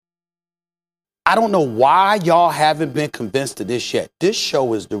I don't know why y'all haven't been convinced of this yet. This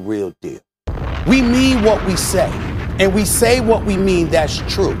show is the real deal. We mean what we say, and we say what we mean, that's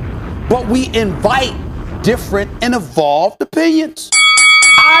true. But we invite different and evolved opinions.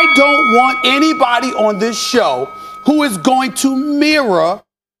 I don't want anybody on this show who is going to mirror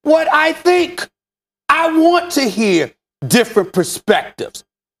what I think. I want to hear different perspectives.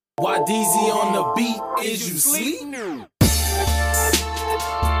 Why DZ on the beat? Is you sleep?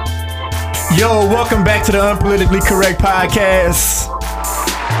 Yo, welcome back to the Unpolitically Correct Podcast.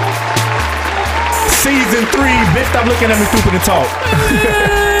 Season 3. Bitch, stop looking at me stupid and talk.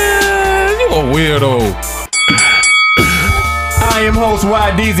 You a weirdo. I am host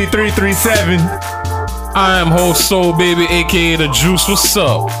YDZ337. I am host Soul Baby, aka The Juice. What's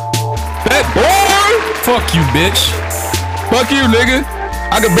up? That boy! Fuck you, bitch. Fuck you, nigga.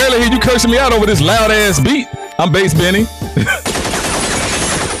 I could barely hear you cursing me out over this loud ass beat. I'm Bass Benny.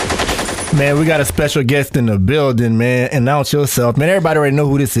 Man, we got a special guest in the building, man. Announce yourself. Man, everybody already know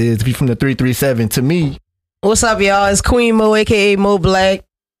who this is. If you from the 337 to me. What's up, y'all? It's Queen Mo, aka Mo Black.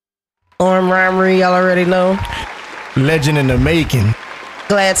 Arm Rhymery, y'all already know. Legend in the making.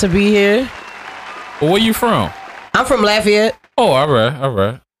 Glad to be here. Where you from? I'm from Lafayette. Oh, all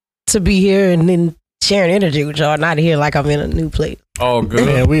right. To be here and then sharing energy with y'all, not here like I'm in a new place. Oh, good.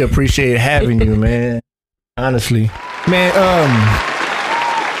 Man, we appreciate having you, man. Honestly. Man,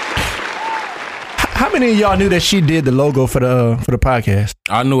 how many of y'all knew that she did the logo for the podcast?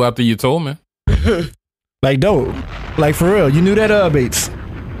 I knew after you told me. Like, dope. Like, for real. You knew that, Bates?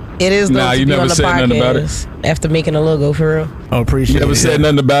 It is dope Nah, to you be never on the said nothing about it. podcast after making a logo, for real. Oh, appreciate You it. never said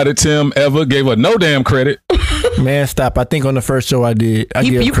nothing about it, Tim, ever. Gave her no damn credit. Man, stop. I think on the first show I did.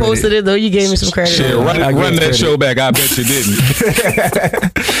 You posted it, though. You gave me some credit. Shit, run that show back. I bet you didn't.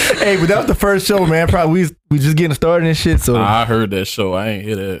 Hey, but that was the first show, man. Probably we just getting started and shit. So I heard that show. I ain't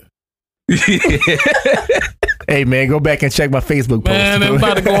hear that. Hey, man, go back and check my Facebook post. Man, I'm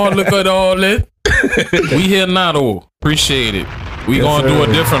about to go and look at all that. We here now, though. Appreciate it. We Yes, gonna sir. do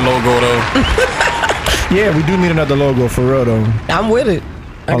a different logo, though. Yeah, we do need another logo for real, though. I'm with it.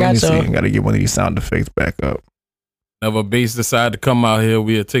 I got y'all. Got to get one of these sound effects back up. Never Bass decide to come out here,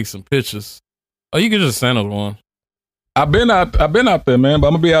 we'll take some pictures. Oh, you can just send us one. I've been out there, man, but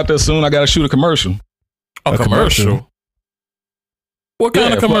I'm gonna be out there soon. I gotta shoot a commercial. A commercial? What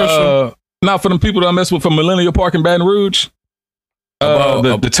kind of commercial? Not for them people that I mess with from Millennial Park in Baton Rouge.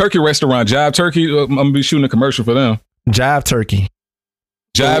 The turkey restaurant, Jive Turkey. I'm gonna be shooting a commercial for them. Jive Turkey.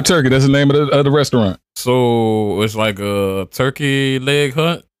 Jive Turkey. That's the name of the restaurant. So it's like a turkey leg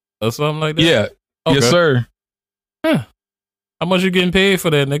hunt or something like that? Yeah. Okay. Yes, sir. Huh. How much you getting paid for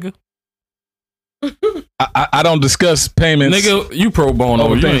that, nigga? I don't discuss payments. Nigga, you pro bono.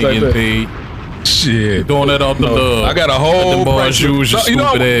 Oh, You ain't things like getting that. paid. Shit. You doing that off the love. I got a whole Them boys friendship. use your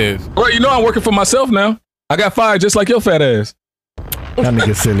stupid ass. Right, you know I'm working for myself now. I got fired just like your fat ass. That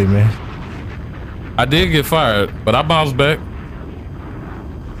nigga silly, man. I did get fired, but I bounced back.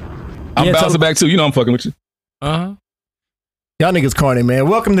 I'm bouncing back too. You know I'm fucking with you. Uh-huh. Y'all niggas corny, man.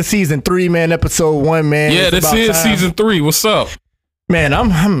 Welcome to season 3, man. Episode 1, man. Yeah, It's this about is time. season 3. What's up? Man,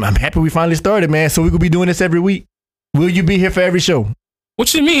 I'm happy we finally started, man. So we could be doing this every week. Will you be here for every show?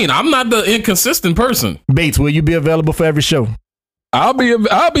 What you mean? I'm not the inconsistent person. Bates, will you be available for every show? I'll be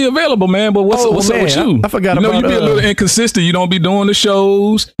available, man. But what's up with you? I forgot you know, about you be a little inconsistent. You don't be doing the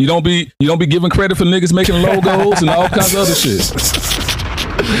shows. You don't be giving credit for niggas making logos and all kinds of other shit.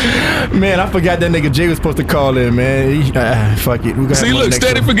 Man, I forgot that nigga Jay was supposed to call in, man. Fuck it. We gotta See, have one look, next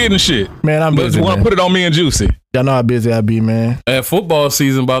steady show. forgetting shit. Man, I'm busy. But want to put it on me and Juicy. Y'all know how busy I be, man. And football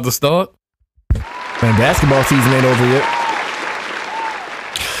season about to start. Man, basketball season ain't over yet.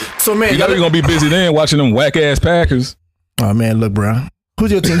 So, man, You know you're gonna be busy then watching them whack ass Packers. Oh man, look, bro.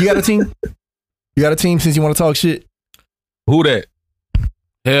 Who's your team? You got a team? You got a team since you want to talk shit? Who that?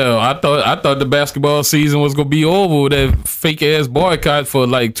 Hell, I thought the basketball season was gonna be over with that fake ass boycott for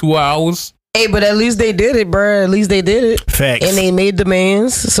like 2 hours. Hey, but at least they did it, bro. At least they did it. Facts. And they made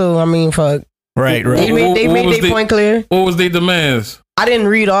demands. So, I mean, fuck. Right. They made their point clear. What was their demands? I didn't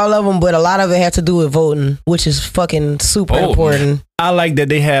read all of them, but a lot of it had to do with voting, which is fucking super important. I like that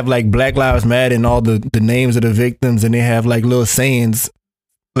they have like Black Lives Matter and all the names of the victims, and they have like little sayings,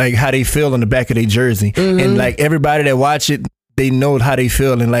 like how they feel on the back of their jersey. And like everybody that watch it, they know how they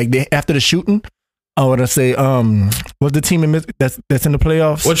feel. And like after the shooting, I want to say, what's the team that's in the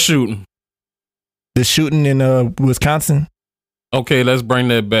playoffs? What shooting? The shooting in Wisconsin. Okay, let's bring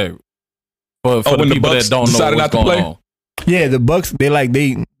that back. For the people that don't know what's going on. Yeah, the Bucks,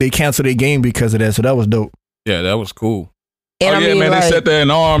 they canceled their game because of that, so that was dope. Yeah, that was cool. And oh, yeah, man, they sat there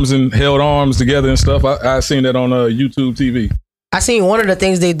in arms and held arms together and stuff. I seen that on YouTube TV. I seen one of the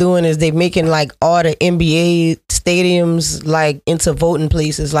things they doing is they making like all the NBA stadiums like into voting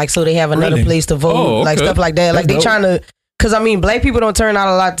places, like so they have another place to vote, like stuff like that. Like they trying to, because I mean, black people don't turn out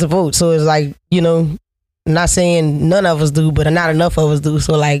a lot to vote, so it's like, you know, not saying none of us do, but not enough of us do.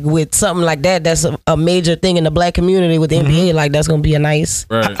 So like with something like that, that's a major thing in the black community with the NBA. Like that's gonna be a nice.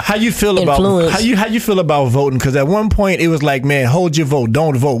 Right. How you feel influence. about how you feel about voting? Because at one point it was like, man, hold your vote,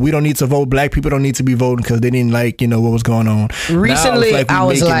 don't vote. We don't need to vote. Black people don't need to be voting because they didn't like, you know, what was going on. Recently, I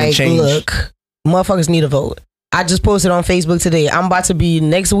was like, look, motherfuckers need a vote. I just posted on Facebook today. I'm about to be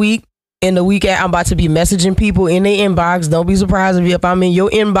next week. In the weekend, I'm about to be messaging people in their inbox. Don't be surprised if I'm in your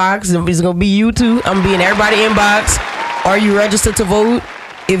inbox. It's going to be you too. I'm going to be in everybody's inbox. Are you registered to vote?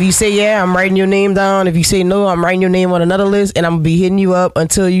 If you say yeah, I'm writing your name down. If you say no, I'm writing your name on another list, and I'm going to be hitting you up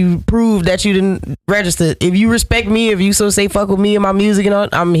until you prove that you didn't register. If you respect me, if you so say fuck with me and my music and all,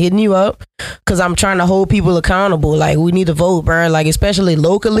 I'm hitting you up because I'm trying to hold people accountable. Like, we need to vote, bro. Like, especially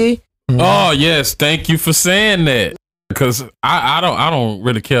locally. Oh, yes. Thank you for saying that. Because I don't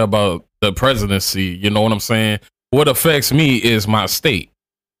really care about the presidency, you know what I'm saying? What affects me is my state.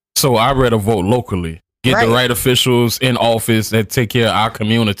 So I rather vote locally. Get the right officials in office that take care of our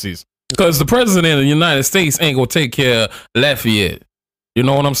communities. Because the president of the United States ain't gonna take care of Lafayette. You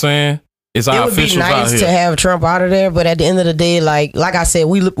know what I'm saying? It's our officials out here. It would be nice to have Trump out of there, but at the end of the day, like I said,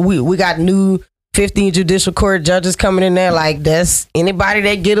 we got new 15 judicial court judges coming in there. Like, that's anybody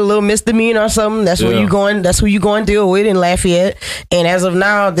that get a little misdemeanor or something, that's where you going. That's who you going to deal with in Lafayette. And as of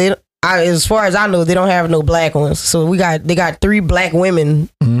now, as far as I know, they don't have no black ones. So they got 3 black women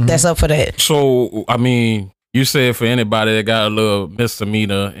that's up for that. So I mean, you said for anybody that got a little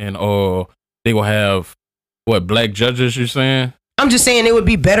misdemeanor and they will have what, black judges? You saying? I'm just saying it would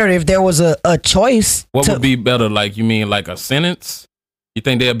be better if there was a choice. What would be better? Like, you mean like a sentence? You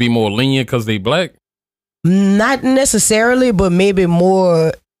think they'll be more lenient because they black? Not necessarily, but maybe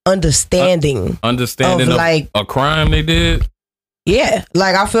more understanding. Understanding of like a crime they did? Yeah.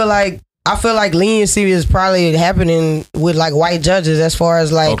 Like I feel like leniency is probably happening with like white judges as far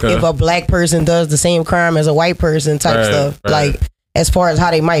as like if a black person does the same crime as a white person type stuff. Right. Like as far as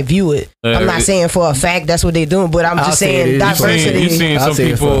how they might view it. I'm not saying for a fact that's what they're doing, but I'm just saying diversity. You seen some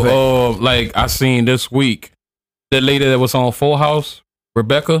people like I seen this week, the lady that was on Full House,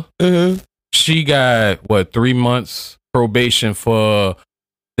 Rebecca, she got 3 months probation for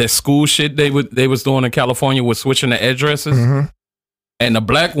that school shit they was doing in California with switching the addresses. And the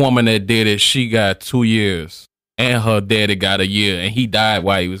black woman that did it, she got 2 years, and her daddy got a year, and he died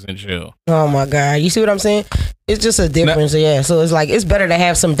while he was in jail. Oh my God! You see what I'm saying? It's just a difference, So it's like it's better to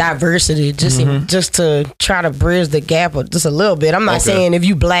have some diversity, just to try to bridge the gap just a little bit. I'm not saying if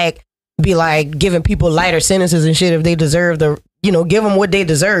you black, be like giving people lighter sentences and shit if they deserve give them what they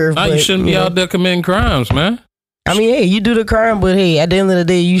deserve. Nah, but, you shouldn't be out there committing crimes, man. I mean, hey, you do the crime, but hey, at the end of the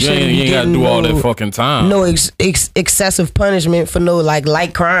day, you shouldn't be ain't getting gotta do all that fucking time. No excessive punishment for no like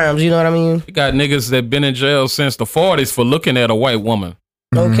light crimes. You know what I mean? You got niggas that been in jail since the 40s for looking at a white woman.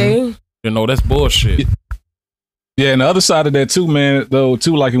 Okay, you know that's bullshit. Yeah, and the other side of that too, man. Though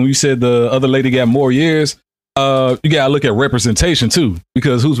too, like when you said the other lady got more years, you gotta look at representation too,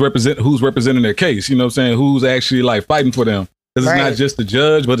 because who's representing their case. You know what I'm saying? Who's actually like fighting for them? Because it's not just the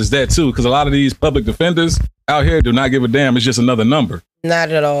judge, but it's that too. Because a lot of these public defenders out here do not give a damn. It's just another number.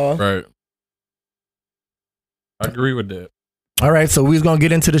 Not at all. Right. I agree with that. All right, so we're going to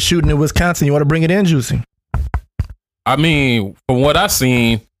get into the shooting in Wisconsin. You want to bring it in, Juicy? I mean, from what I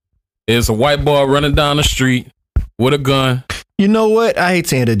seen, it's a white boy running down the street with a gun. You know what? I hate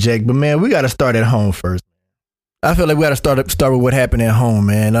to interject, but man, we got to start at home first. I feel like we got to start with what happened at home,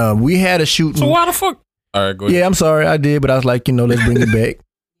 man. We had a shooting. So why the fuck? All right, go ahead. Yeah, I'm sorry, I did, but I was like, let's bring it back.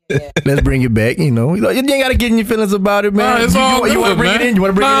 Let's bring it back. You ain't gotta get in your feelings about it, man. Nah, it's all good, you want to bring it in? You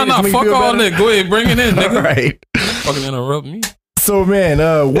want to bring it in? Nah, fuck all that. Go ahead, bring it in, nigga. All right. Fucking interrupt me. So, man,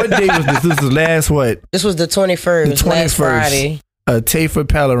 what day was this? This was last what? This was the 21st. The 21st. Last Friday. Tayford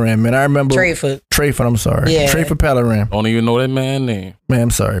Palaram, man. I remember Trayford. I'm sorry. Yeah. Trayford Palaram. Don't even know that man's name. Man,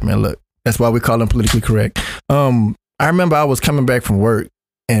 I'm sorry, man. Look, that's why we call him politically correct. I remember I was coming back from work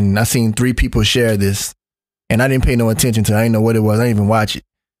and I seen 3 people share this. And I didn't pay no attention to it. I didn't know what it was. I didn't even watch it.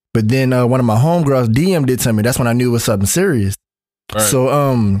 But then one of my homegirls DM'd it to me. That's when I knew it was something serious. Right.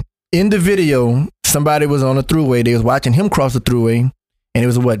 So in the video, somebody was on the thruway. They was watching him cross the thruway. And it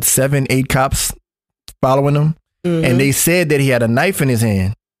was 7, 8 cops following him. And they said that he had a knife in his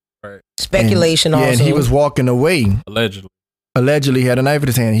hand. Right. Speculation also. Yeah, and he was walking away. Allegedly he had a knife in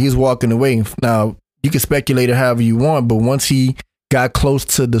his hand. He was walking away. Now, you can speculate it however you want, but once he got close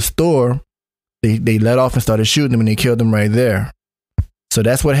to the store, they let off and started shooting him, and they killed him right there. So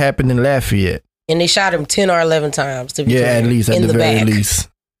that's what happened in Lafayette. And they shot him 10 or 11 times. To be clear, at least, at the very back. least.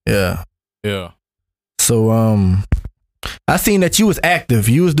 Yeah. Yeah. So, I seen that you was active.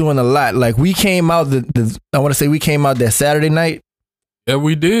 You was doing a lot. Like, we came out, I want to say we came out that Saturday night. Yeah,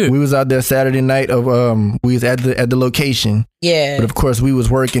 we did. We was out there Saturday night of, we was at the location. Yeah. But of course, we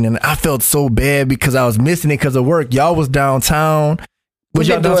was working, and I felt so bad because I was missing it because of work. Y'all was downtown. We've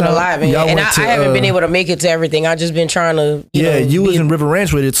been doing a lot, man. And I haven't been able to make it to everything. I just been trying to, you was in River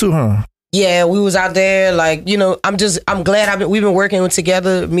Ranch with it too, huh? Yeah, we was out there, like, I'm glad we've been working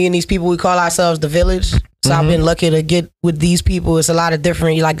together, me and these people. We call ourselves The Village. So I've been lucky to get with these people. It's a lot of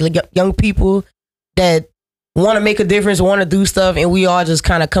different, like young people that want to make a difference, want to do stuff, and we all just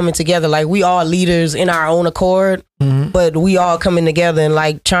kind of coming together. Like, we all leaders in our own accord, but we all coming together and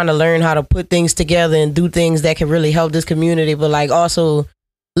like trying to learn how to put things together and do things that can really help this community, but like also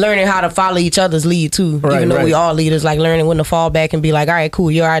learning how to follow each other's lead too. Right, even though we all leaders, like learning when to fall back and be like, all right,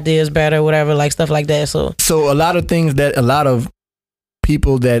 cool, your idea is better, whatever, like stuff like that. So a lot of things that a lot of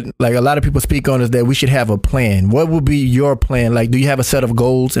people speak on is that we should have a plan. What would be your plan? Like, do you have a set of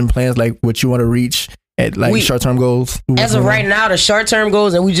goals and plans, like what you want to reach at, like short-term goals? As of right now, the short-term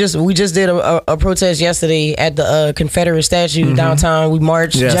goals, and we just did a protest yesterday at the Confederate statue downtown. We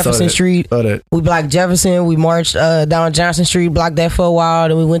marched Jefferson Street. We blocked Jefferson. We marched down Johnson Street, blocked that for a while.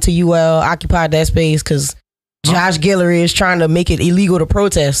 Then we went to UL, occupied that space because Josh Guillory is trying to make it illegal to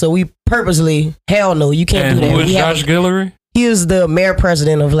protest. So we purposely, hell no, you can't do that. Who is Josh Guillory? He is the mayor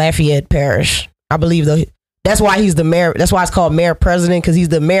president of Lafayette Parish, I believe. Though that's why he's the mayor. That's why it's called mayor president, because he's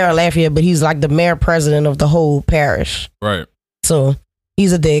the mayor of Lafayette, but he's like the mayor president of the whole parish. Right. So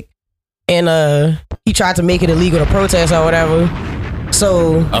he's a dick, and he tried to make it illegal to protest or whatever.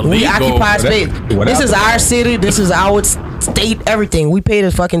 So we occupy space. This is our city. This is our state. Everything. We pay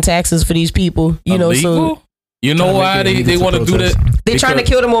the fucking taxes for these people. So. You know why they want to do that? They're trying to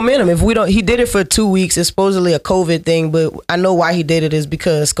kill the momentum. If we don't, he did it for 2 weeks. It's supposedly a COVID thing, but I know why he did it is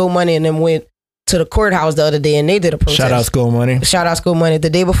because Skull Money and them went to the courthouse the other day and they did a protest. Shout out Skull Money. Shout out Skull Money.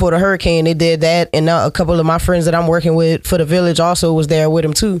 The day before the hurricane, they did that, and now a couple of my friends that I'm working with for the Village also was there with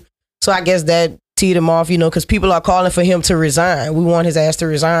him too. So I guess that teed him off, because people are calling for him to resign. We want his ass to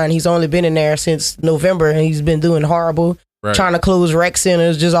resign. He's only been in there since November, and he's been doing horrible, trying to close rec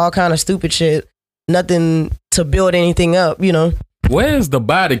centers, just all kind of stupid shit. Nothing to build anything up, Where's the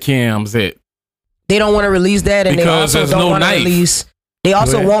body cams at? They don't want to release that, and because they also don't want to release. They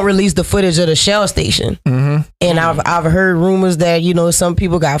also won't release the footage of the Shell station. And I've heard rumors that some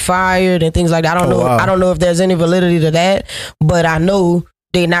people got fired and things like that. I don't know. Wow. I don't know if there's any validity to that, but I know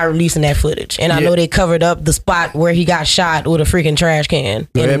they're not releasing that footage, and I know they covered up the spot where he got shot with a freaking trash can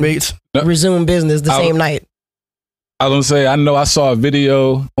and resumed business the same night. I was gonna say, I know I saw a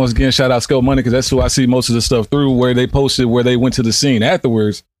video, once again, shout out Skull Money, because that's who I see most of the stuff through, where they posted where they went to the scene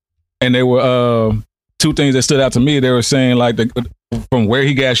afterwards. And there were two things that stood out to me. They were saying, like, from where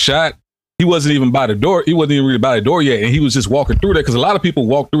he got shot, he wasn't even by the door. He wasn't even really by the door yet. And he was just walking through there, because a lot of people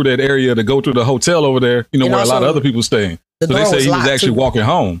walk through that area to go to the hotel over there, where a lot of other people staying. So they say he was actually walking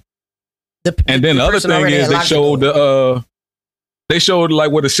home. And then the other thing is they showed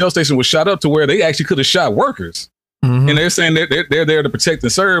like where the Shell station was shot up to, where they actually could have shot workers. And they're saying that they're there to protect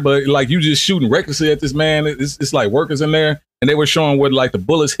and serve, but like you just shooting recklessly at this man. It's like workers in there, and they were showing where like the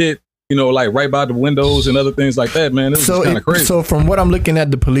bullets hit, like right by the windows and other things like that. Man, it was kind of crazy. So from what I'm looking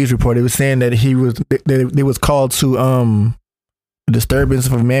at the police report, it was saying that they was called to disturbance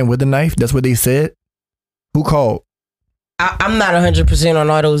of a man with a knife. That's what they said. Who called? I'm not 100% on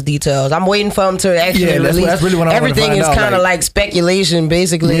all those details. I'm waiting for them to actually release. That's really what I Everything want to find is kind of like speculation,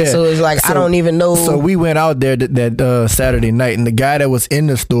 basically. Yeah. So it's like, I don't even know. So we went out there that Saturday night, and the guy that was in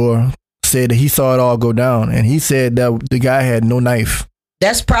the store said that he saw it all go down, and he said that the guy had no knife.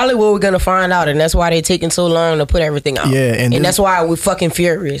 That's probably what we're going to find out, and that's why they're taking so long to put everything out. Yeah, and that's why we're fucking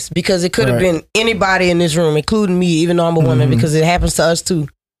furious, because it could have been anybody in this room, including me, even though I'm a woman, because it happens to us too.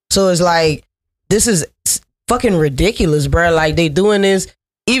 So it's like, this is fucking ridiculous, bro. Like, they doing this.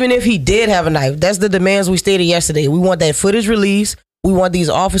 Even if he did have a knife, that's the demands we stated yesterday. We want that footage released. We want these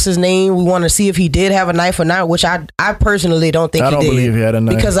officers' name. We want to see if he did have a knife or not, which I personally don't think he did. I don't believe he had a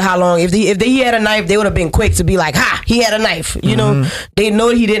knife. Because of how long. If he had a knife, they would have been quick to be like, ha, he had a knife. They know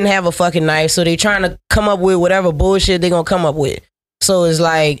he didn't have a fucking knife, so they trying to come up with whatever bullshit they going to come up with. So it's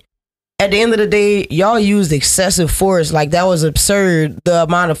like, at the end of the day, y'all used excessive force. Like, that was absurd, the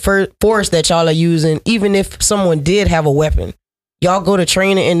amount of force that y'all are using, even if someone did have a weapon. y'all go to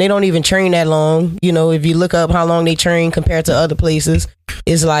training and they don't even train that long. You know, if you look up how long they train compared to other places,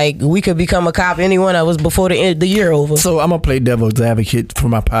 it's like we could become a cop, any one of us, before the year over. So I'm gonna play devil's advocate for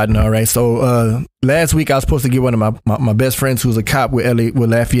my partner. All right. So last week I was supposed to get one of my best friends who's a cop with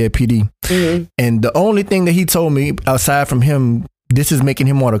Lafayette PD, and the only thing that he told me aside from him, this is making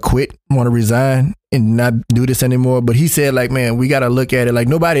him want to quit, want to resign, and not do this anymore. But he said, like, man, we got to look at it like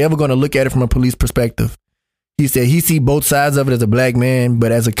nobody ever going to look at it from a police perspective. He said he see both sides of it as a black man,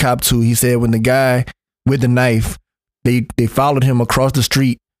 but as a cop too. He said when the guy with the knife, they followed him across the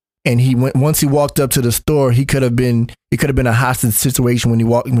street, and once he walked up to the store, it could have been a hostage situation when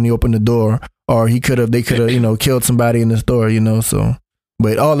he opened the door, or they could have killed somebody in the store, so.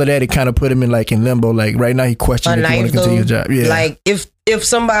 But all of that, it kind of put him in limbo. Like right now, he questioned if he want to continue his job. Yeah. Like if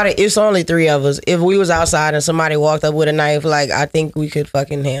somebody, it's only 3 of us. If we was outside and somebody walked up with a knife, like I think we could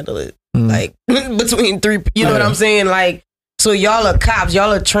fucking handle it. Like between 3, you know what I'm saying? Like, so y'all are cops,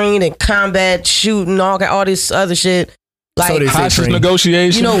 y'all are trained in combat, shooting, all this other shit. Like hostage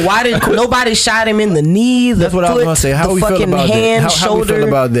negotiation. Why did nobody shot him in the knee? That's what I was gonna say. How we feel about that? How we feel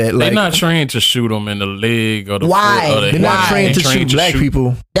about that? They're not trained to shoot them in the leg or the why? foot. They're not trained to shoot black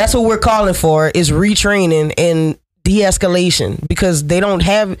people. That's what we're calling for: is retraining and de-escalation, because they don't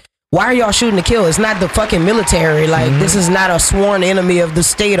have. Why are y'all shooting to kill? It's not the fucking military. Like this is not a sworn enemy of the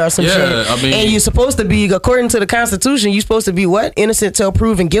state or some shit. And you're supposed to be, according to the Constitution, you're supposed to be what? Innocent till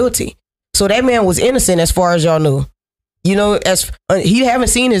proven guilty. So that man was innocent as far as y'all knew. As he haven't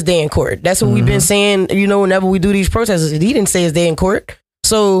seen his day in court. That's what we've been saying. Whenever we do these protests, he didn't say his day in court.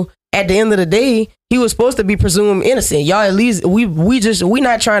 So at the end of the day, he was supposed to be presumed innocent. Y'all, at least we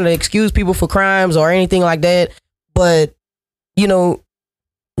not trying to excuse people for crimes or anything like that. But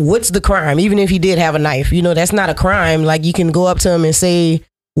what's the crime? Even if he did have a knife, that's not a crime. Like you can go up to him and say,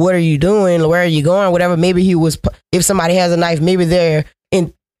 "What are you doing? Where are you going?" Whatever. Maybe if somebody has a knife, maybe they're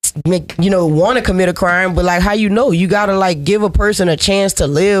want to commit a crime, but like how you gotta like give a person a chance to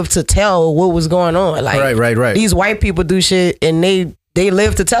live to tell what was going on. Like right. These white people do shit and they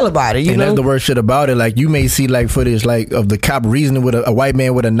live to tell about it. That's the worst shit about it. Like you may see like footage like of the cop reasoning with a white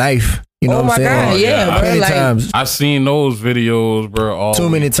man with a knife. You know what I'm saying? God, yeah, bro. Many times. I've seen those videos, bro. Too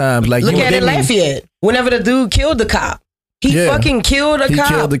many times. Like look at it, Lafayette. Whenever the dude killed the cop, he fucking killed a cop.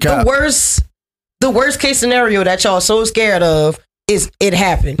 Killed the cop. The worst case scenario that y'all so scared of is it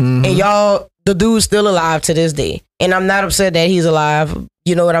happened, and y'all, the dude's still alive to this day. And I'm not upset that he's alive.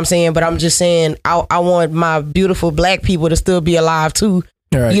 You know what I'm saying? But I'm just saying I want my beautiful black people to still be alive too.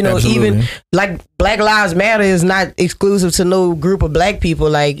 Right, absolutely. Even like Black Lives Matter is not exclusive to no group of black people.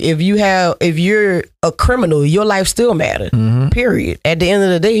 Like if you're a criminal, your life still matters. Period. At the end of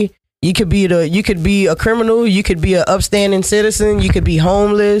the day, you could be a criminal, you could be an upstanding citizen, you could be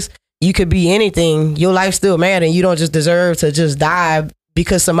homeless, you could be anything. Your life still matters. You don't just deserve to just die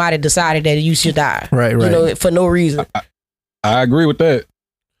because somebody decided that you should die. Right. For no reason. I agree with that.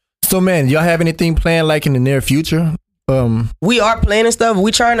 So man, y'all have anything planned like in the near future? We are planning stuff.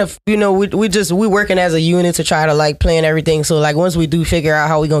 We trying to, we working as a unit to try to like plan everything. So like once we do figure out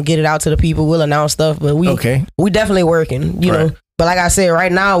how we gonna get it out to the people, we'll announce stuff. But we definitely working, you know. But like I said,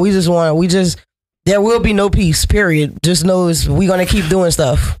 right now there will be no peace. Period. Just know we gonna keep doing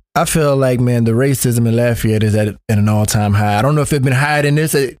stuff. I feel like, man, the racism in Lafayette is at an all-time high. I don't know if it's been higher than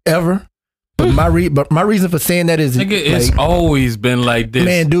this ever. But my reason for saying that is it's always been like this,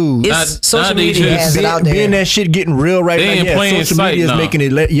 man, dude. Social media has it out there. Being that shit getting real right now. Social media is making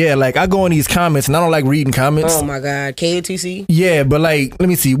it. Like I go in these comments and I don't like reading comments. Oh my god, KATC. Yeah, but like, let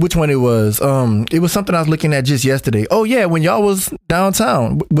me see which one it was. It was something I was looking at just yesterday. Oh yeah, when y'all was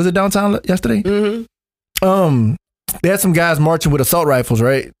downtown. Was it downtown yesterday? Mm-hmm. They had some guys marching with assault rifles,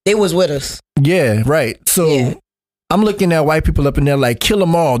 right? They was with us. Yeah, right. So. Yeah. I'm looking at white people up in there like, kill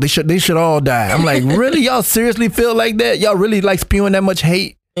them all. They should all die. I'm like, really? Y'all seriously feel like that? Y'all really like spewing that much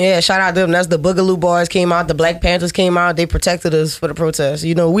hate? Yeah, shout out to them. That's the Boogaloo Boys came out. The Black Panthers came out. They protected us for the protest.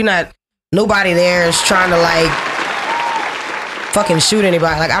 Nobody there is trying to like fucking shoot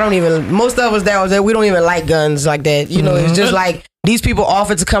anybody. Like most of us that was there, we don't even like guns like that. It's just like these people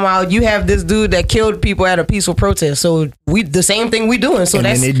offered to come out. You have this dude that killed people at a peaceful protest. So the same thing we doing. So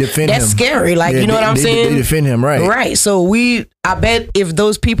that's scary. Like, you know what I'm saying? They defend him, right? Right. So I bet if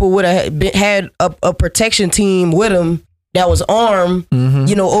those people would have had a protection team with them that was armed,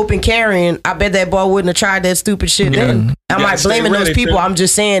 open carrying, I bet that boy wouldn't have tried that stupid shit then. I'm not blaming those people. I'm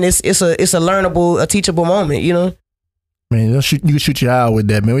just saying it's a learnable, a teachable moment, Man, you can shoot your eye with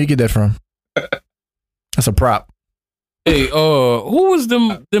that, man. Where you get that from? That's a prop. Hey, who was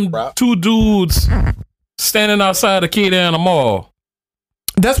them two dudes standing outside the kid in the mall?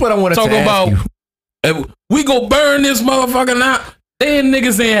 That's what I want to talk about. And we go burn this motherfucker now. They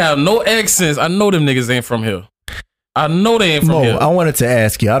niggas ain't have no accents. I know them niggas ain't from here. I know they ain't from here. I wanted to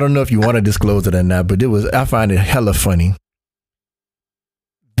ask you. I don't know if you want to disclose it or not, but I find it hella funny.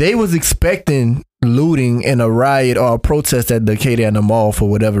 They was expecting looting and a riot or a protest at the Acadiana Mall for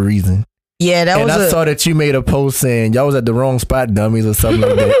whatever reason. Yeah, I saw that you made a post saying y'all was at the wrong spot, dummies, or something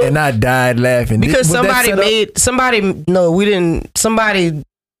like that, and I died laughing because somebody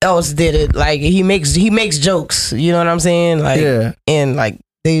else did it. Like he makes jokes. You know what I'm saying? Like, yeah, and like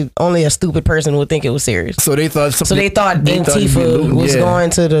only a stupid person would think it was serious. So they thought Antifa was going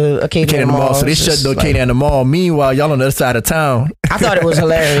to the Acadiana Mall. So they shut the Acadiana Mall. Meanwhile, y'all on the other side of town. I thought it was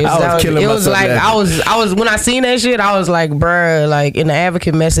hilarious. I was when I seen that shit, I was like, bruh, like in the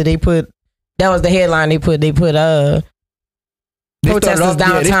Advocate message that was the headline they put protesters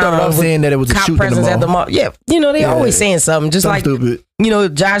downtown. They started off saying that it was a shooting presence at the mall. Yeah, they always saying something. Just like stupid.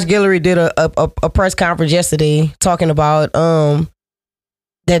 Josh Guillory did a press conference yesterday talking about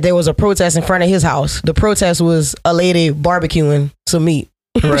that there was a protest in front of his house. The protest was a lady barbecuing some meat.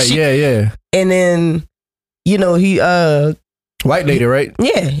 Right. Yeah. And then he white lady, right?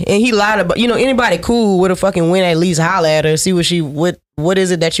 Yeah, and he lied about anybody cool would have fucking went at least holler at her, see what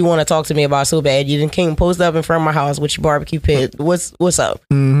is it that you want to talk to me about so bad? You didn't came post up in front of my house with your barbecue pit. What's up?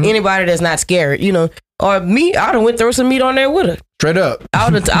 Mm-hmm. Anybody that's not scared, or me, I'd have went throw some meat on there with her. Straight up.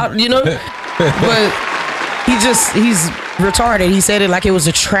 But he's retarded. He said it like it was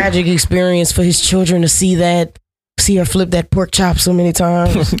a tragic experience for his children to see her flip that pork chop so many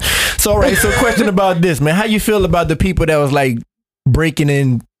times. So question about this, man. How you feel about the people that was like breaking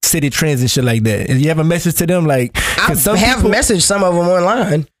in city trends and shit like that? And you have a message to them? Like, I have messaged some of them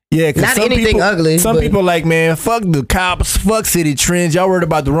online. Yeah, not anything ugly. Some people like, man, fuck the cops, fuck city trends. Y'all worried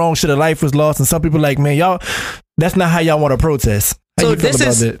about the wrong shit. A life was lost. And some people like, man, y'all, that's not how y'all want to protest. How you feel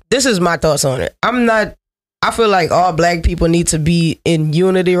about that? This is my thoughts on it. I feel like all black people need to be in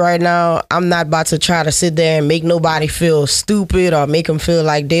unity right now. I'm not about to try to sit there and make nobody feel stupid or make them feel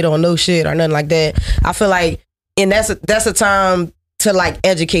like they don't know shit or nothing like that. I feel like, and that's a time to like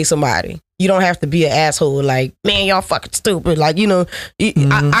educate somebody. You don't have to be an asshole. Like, man, y'all fucking stupid. Like,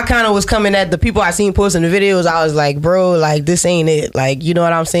 mm-hmm. I kind of was coming at the people I seen posting the videos. I was like, bro, like this ain't it. Like, you know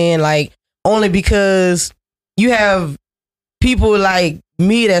what I'm saying? Like, only because you have people like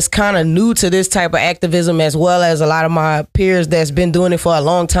me that's kind of new to this type of activism, as well as a lot of my peers that's been doing it for a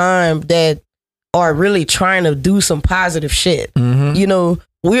long time that are really trying to do some positive shit. Mm-hmm.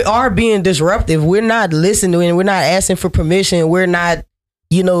 We are being disruptive. We're not listening. We're not asking for permission. We're not,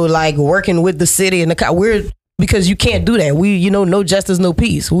 like working with the city and because you can't do that. We, no justice, no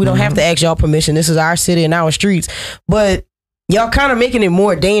peace. We don't have to ask y'all permission. This is our city and our streets, but y'all kind of making it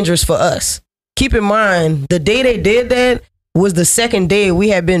more dangerous for us. Keep in mind, the day they did that was the second day we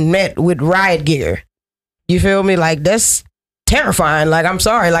had been met with riot gear. You feel me? Like, that's terrifying. Like, I'm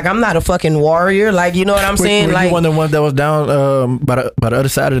sorry. Like, I'm not a fucking warrior. Like, you know what I'm saying? Were like, you one of the ones that was down by the other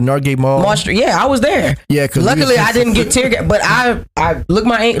side of the Northgate Mall? Yeah, I was there. Yeah, luckily I didn't get tear gas, but I look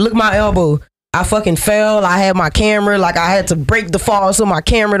my elbow. I fucking fell. I had my camera. Like, I had to break the fall so my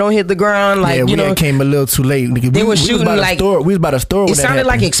camera don't hit the ground. Like, we came a little too late. They were shooting like we was by the store. It sounded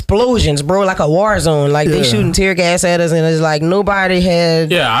like explosions, bro. Like a war zone. Like they shooting tear gas at us, and it's like nobody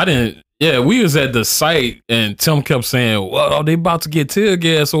had. Yeah, I didn't. Yeah, we was at the site, and Tim kept saying, "Well, they about to get tear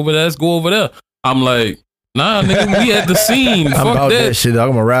gas over there. Let's go over there." I'm like, nah, nigga, we at the scene. I'm about that shit. I'm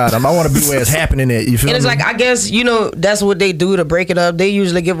gonna ride. I want to be where it's happening at. You feel me? And it's like, I guess, that's what they do to break it up. They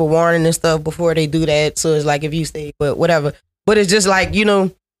usually give a warning and stuff before they do that. So it's like, if you stay, but whatever. But it's just like,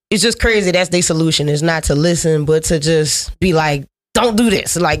 it's just crazy. That's their solution. Is not to listen, but to just be like, don't do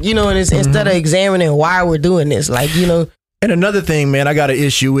this. Like, and it's, instead of examining why we're doing this, like, And another thing, man, I got an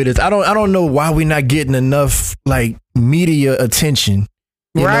issue with is I don't know why we're not getting enough like media attention.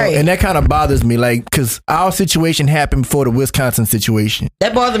 Right. And that kind of bothers me, like, because our situation happened before the Wisconsin situation.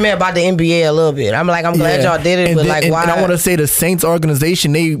 That bothered me about the NBA a little bit. I'm glad y'all did it, but why? And I want to say the Saints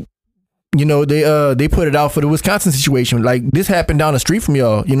organization, they put it out for the Wisconsin situation. Like, this happened down the street from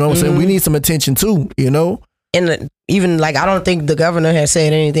y'all. You know what I'm saying? We need some attention too, And even like, I don't think the governor has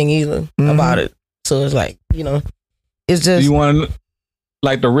said anything either about it. So it's like, it's just. Do you want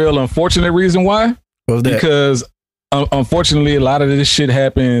like the real unfortunate reason why? What's that? Because unfortunately, a lot of this shit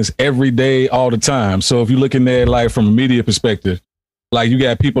happens every day, all the time. So if you're looking at like from a media perspective, like you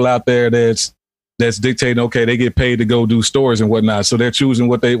got people out there that's dictating, okay, they get paid to go do stories and whatnot. So they're choosing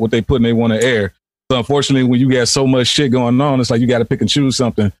what they put and they want to air. So unfortunately, when you got so much shit going on, it's like you got to pick and choose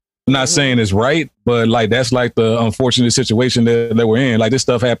something. I'm not saying it's right, but like that's like the unfortunate situation that we're in. Like, this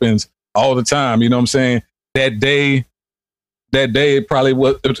stuff happens all the time. You know what I'm saying? That day that day it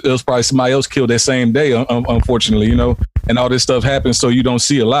was probably somebody else killed that same day, unfortunately, you know, and all this stuff happens, so you don't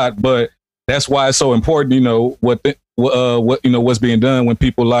see a lot. But that's why it's so important, you know, what you know, what's being done when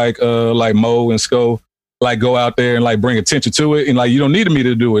people like Mo and Sko like go out there and like bring attention to it, and like you don't need a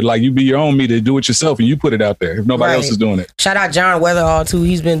media to do it. Like you be your own media, do it yourself, and you put it out there if nobody else is doing it. Shout out John Weatherall too.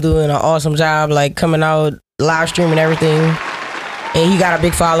 He's been doing an awesome job, like coming out live streaming everything, and he got a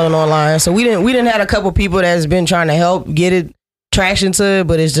big following online. So we didn't have a couple people that's been trying to help get it traction to it,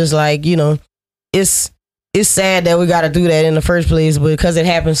 but it's just like, you know, it's sad that we got to do that in the first place, because it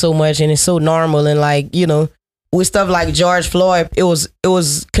happens so much and it's so normal, and like, you know, with stuff like George Floyd, it was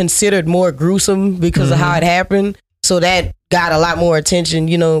considered more gruesome because of how it happened. So that got a lot more attention,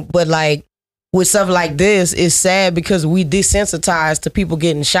 you know. But like with stuff like this, it's sad because we desensitized to people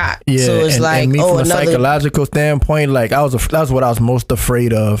getting shot. Yeah, so it's and me from a psychological standpoint, like that's what I was most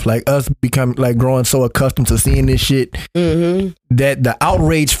afraid of. Like us become like growing so accustomed to seeing this shit that the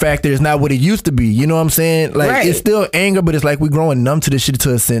outrage factor is not what it used to be. You know what I'm saying? Like it's still anger, but it's like we're growing numb to this shit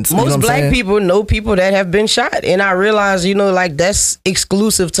to a sense. Most black people know people that have been shot, and I realize, you know, like that's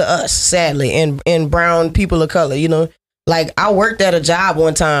exclusive to us, sadly, and brown people of color. You know, like I worked at a job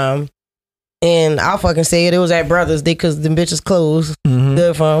one time. And I'll fucking say it. It was at Brothers because them bitches closed.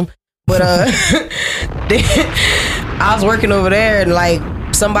 Good for them. But I was working over there, and like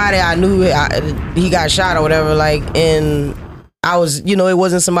somebody I knew, he got shot or whatever. Like, and I was, you know, it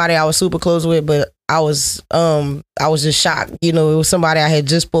wasn't somebody I was super close with, but I was just shocked. You know, it was somebody I had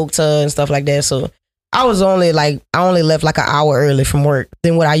just spoke to and stuff like that. So I only left like an hour early from work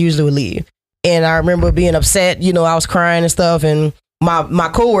than what I usually would leave. And I remember being upset. You know, I was crying and stuff, and my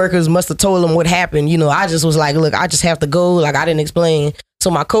coworkers must have told them what happened. You know, I just was like, look, I just have to go. Like, I didn't explain.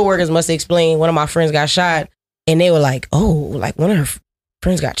 So my coworkers must have explained one of my friends got shot. And they were like, oh, like one of her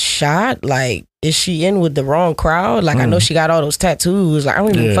friends got shot? Like, is she in with the wrong crowd? Like, I know she got all those tattoos. Like, I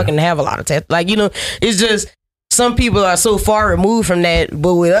don't even fucking have a lot of tattoos. Like, you know, it's just some people are so far removed from that.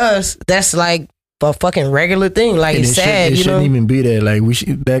 But with us, that's like a fucking regular thing. Like, it's sad, it you know? shouldn't even be that. Like,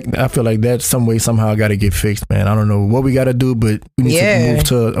 I feel like that some way, somehow got to get fixed, man. I don't know what we got to do, but we need to move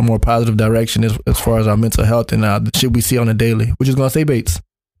to a more positive direction as far as our mental health and the shit we see on the daily. What you gonna say, Bates?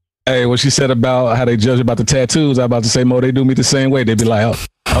 Hey, what she said about how they judge about the tattoos, I about to say, Mo, they do me the same way. They be like,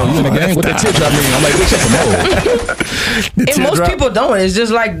 oh, you in the game with the teardrop? I'm like, this is and most people don't. It's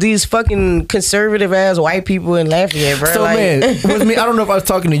just like these fucking conservative ass white people in Lafayette, bro. So, like, man, with me, I don't know if I was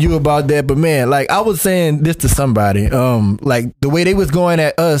talking to you about that, but man, like I was saying this to somebody, like the way they was going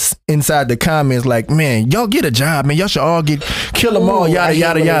at us inside the comments, like, man, y'all get a job, man. Y'all should all kill them all, yada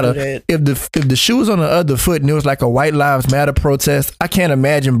yada yada. If the shoe was on the other foot and it was like a White Lives Matter protest, I can't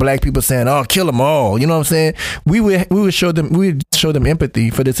imagine black people saying, "Oh, kill them all." You know what I'm saying? We would show them empathy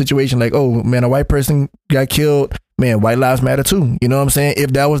for the situation. Like, oh man, a white person got killed. Man, White Lives Matter too. You know what I'm saying?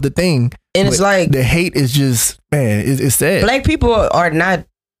 If that was the thing. And it's like the hate is just, man, it's sad. Black people are not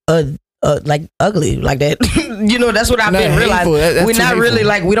like ugly like that. You know, that's what I've been realizing. We're not really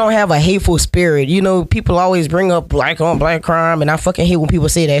like, we don't have a hateful spirit. You know, people always bring up black on black crime, and I fucking hate when people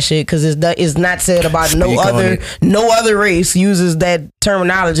say that shit because it's not said about no other race uses that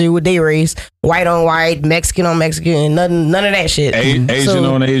terminology with their race. White on white, Mexican on Mexican, none of that shit. Asian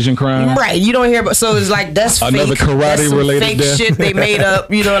on Asian crime, right? You don't hear about. So it's like that's another fake. Karate related fake death. Shit they made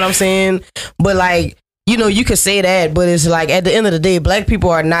up. You know what I'm saying? But like, you know, you could say that, but it's like at the end of the day, black people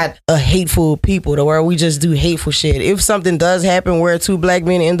are not a hateful people to where we just do hateful shit. If something does happen where two black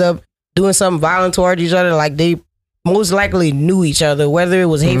men end up doing something violent toward each other, like they most likely knew each other, whether it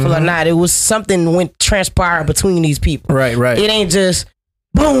was hateful or not. It was something went transpired between these people. Right. It ain't just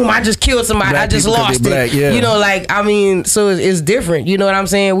boom, I just killed somebody, black I just lost it. Black, yeah. You know, like, I mean, so it's different. You know what I'm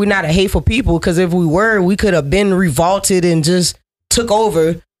saying? We're not a hateful people, because if we were, we could have been revolted and just took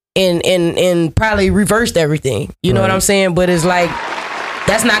over and probably reversed everything. You know what I'm saying? But it's like,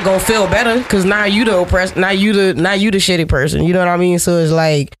 that's not gonna feel better, because now you the oppressed, now you the shitty person. You know what I mean? So it's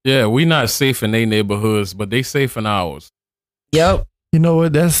like, yeah, we not safe in their neighborhoods, but they safe in ours. Yep. You know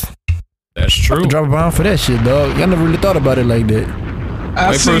what? That's true. Drop a bomb for that shit, dog. I never really thought about it like that.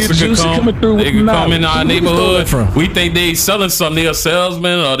 I see Juicy coming through. They can come in our neighborhood. We think they selling something. They're a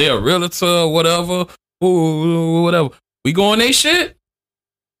salesman or they're a realtor or whatever. Ooh, whatever. We going they shit.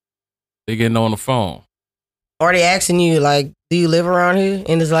 They getting on the phone. Or they asking you like, do you live around here?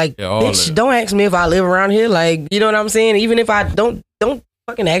 And it's like, bitch, don't ask me if I live around here. Like, you know what I'm saying? Even if I don't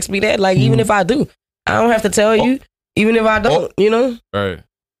fucking ask me that. Like, even if I do, I don't have to tell you. Even if I don't, you know? Right.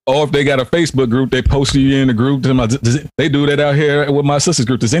 Or if they got a Facebook group, they post you in the group. They do that out here with my sister's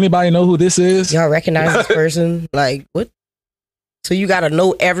group. Does anybody know who this is? Y'all recognize this person? Like, what? So you gotta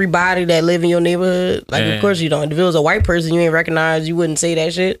know everybody that live in your neighborhood. Like, of course you don't. If it was a white person you ain't recognize, you wouldn't say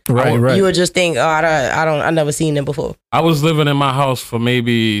that shit. Right. You would just think, oh, I never seen them before. I was living in my house for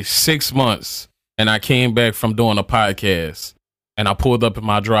maybe 6 months, and I came back from doing a podcast, and I pulled up in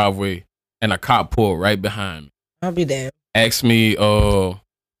my driveway, and a cop pulled right behind me. I'll be damned. Asked me,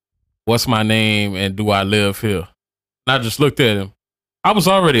 what's my name and do I live here? And I just looked at him. I was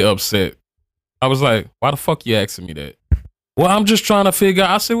already upset. I was like, why the fuck you asking me that? Well, I'm just trying to figure out.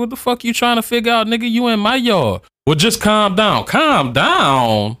 I said, what the fuck you trying to figure out, nigga? You in my yard. Well, just calm down. Calm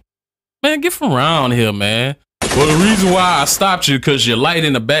down. Man, get from around here, man. Well, the reason why I stopped you because your light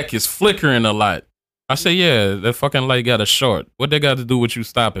in the back is flickering a lot. I said, yeah, that fucking light got a short. What they got to do with you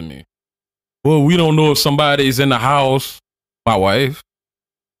stopping me? Well, we don't know if somebody's in the house. My wife.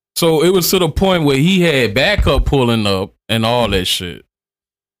 So it was to the point where he had backup pulling up and all that shit.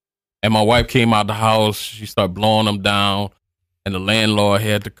 And my wife came out the house. She started blowing them down. And the landlord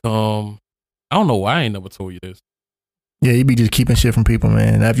had to come. I don't know why I ain't never told you this. Yeah, you be just keeping shit from people,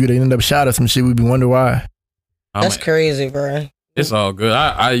 man. Now, if you end up shot or some shit, we'd be wondering why. That's crazy, bro. It's all good.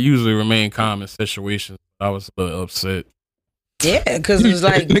 I usually remain calm in situations. I was a little upset. Yeah, because it's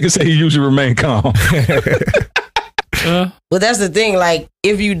like... Niggas say you usually remain calm. Well, that's the thing. Like,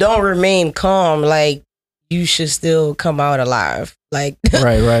 if you don't remain calm, like, you should still come out alive. Like,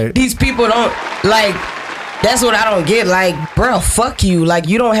 right. These people don't, like... That's what I don't get. Like, bro, fuck you. Like,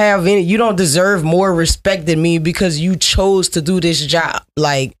 you don't deserve more respect than me because you chose to do this job.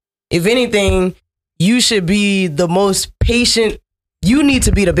 Like, if anything, you should be the most patient. You need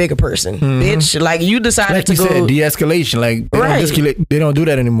to be the bigger person, bitch. Like, you decided like to go. Said, de-escalation. Like, they don't do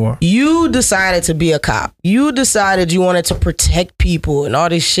that anymore. You decided to be a cop. You decided you wanted to protect people and all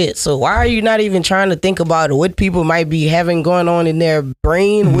this shit. So why are you not even trying to think about what people might be having going on in their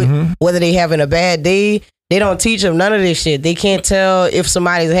brain, whether they having a bad day? They don't teach them none of this shit. They can't tell if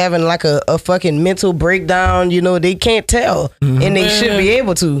somebody's having like a fucking mental breakdown. You know, they can't tell. And they should be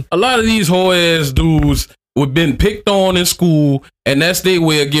able to. A lot of these whole ass dudes who've been picked on in school, and that's their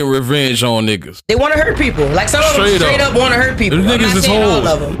way of getting revenge on niggas. They want to hurt people. Like, some of them straight up want to hurt people. The niggas is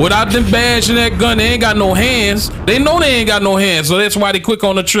hoes. Without them badge and that gun, they ain't got no hands. They know they ain't got no hands, so that's why they quick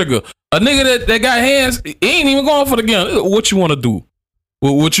on the trigger. A nigga that got hands, he ain't even going for the gun. What you want to do?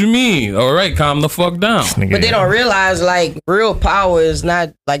 Well, what you mean? All right, calm the fuck down. But they don't realize, like, real power is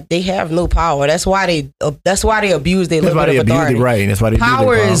not, like, they have no power. That's why they abuse their little bit of authority. Right. That's why they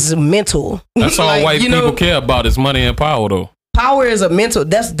power is mental. That's all like, white people care about is money and power, though. Power is a mental.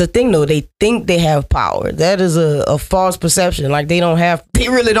 That's the thing, though. They think they have power. That is a false perception. Like, they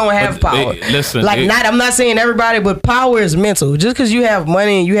really don't have power. Listen, I'm not saying everybody, but power is mental. Just because you have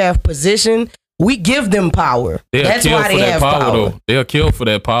money and you have position, we give them power. That's why they have power. Though. They'll kill for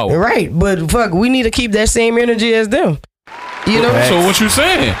that power. Right, but fuck, we need to keep that same energy as them. You know? So what you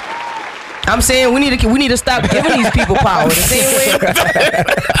saying? I'm saying we need to stop giving these people power.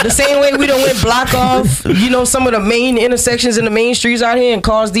 The same way we don't went block off, you know, some of the main intersections in the main streets out here and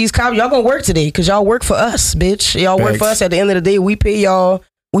cause these cops. Y'all gonna work today because y'all work for us, bitch. Y'all work for us. At the end of the day, we pay y'all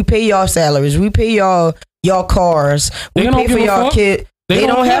salaries. We pay y'all cars. We pay for y'all kids. They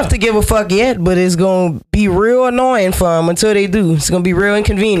don't have to give a fuck yet, but it's going to be real annoying for them until they do. It's going to be real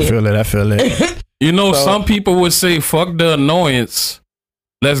inconvenient. I feel it. You know, some people would say, fuck the annoyance.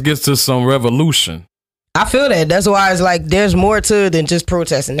 Let's get to some revolution. I feel that. That's why it's like there's more to it than just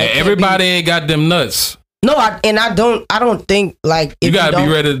protesting. Everybody ain't got them nuts. No, I don't think, like, if you got to be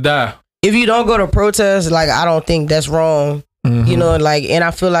ready to die. If you don't go to protest, like, I don't think that's wrong. You know, like, and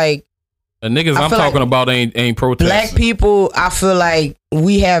I feel like the niggas I'm talking about ain't protesting. Black people, I feel like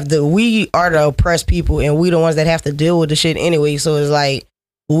we are the oppressed people, and we the ones that have to deal with the shit anyway. So it's like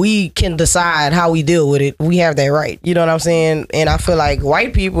we can decide how we deal with it. We have that right. You know what I'm saying? And I feel like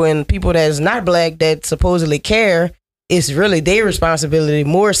white people and people that's not black that supposedly care, it's really their responsibility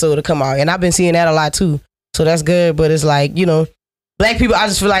more so to come out. And I've been seeing that a lot too. So that's good. But it's like, you know, black people, I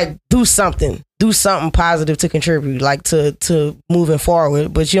just feel like do something positive to contribute, like to moving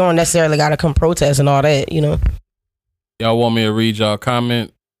forward. But you don't necessarily got to come protest and all that, you know. Y'all want me to read y'all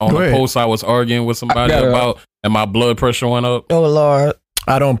comment on the post I was arguing with somebody about, and my blood pressure went up? Oh Lord,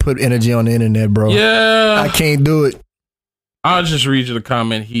 I don't put energy on the internet, bro. Yeah, I can't do it. I'll just read you the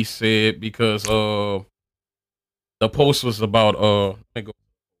comment he said because the post was about All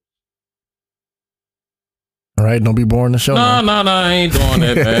right, don't be boring the show. No, I ain't doing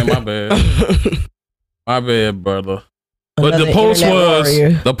that, man. My bad. My bad, brother. But the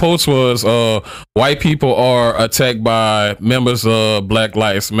post was white people are attacked by members of Black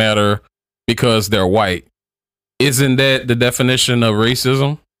Lives Matter because they're white. Isn't that the definition of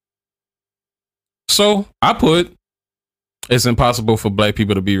racism? So I put, it's impossible for black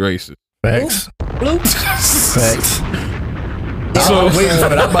people to be racist. Facts. Facts. So I was waiting for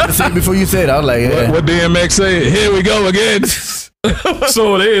it. I was about to say it before you said it. I was like, yeah. What DMX said? Here we go again.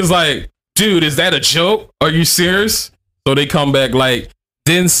 So it is like, dude, is that a joke? Are you serious? So they come back like,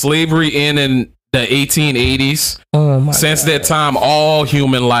 didn't slavery end in the 1880s? Since that time, all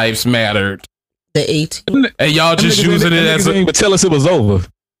human lives mattered. The 18. And y'all just using it as a... But tell us it was over.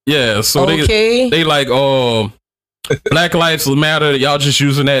 Yeah, so they like, oh, Black Lives Matter. Y'all just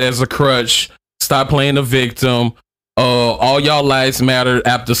using that as a crutch. Stop playing the victim. All y'all lives matter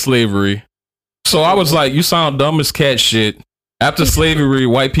after slavery. So I was like, you sound dumb as cat shit. After slavery,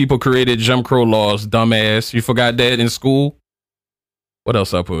 white people created Jim Crow laws, dumbass. You forgot that in school? What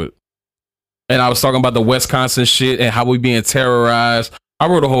else I put? And I was talking about the Wisconsin shit and how we being terrorized. I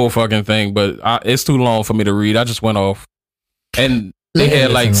wrote a whole fucking thing, but it's too long for me to read. I just went off. And they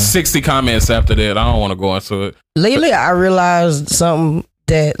had like 60 comments after that. I don't want to go into it. Lately, I realized something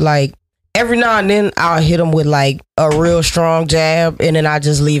that like every now and then I'll hit them with like a real strong jab, and then I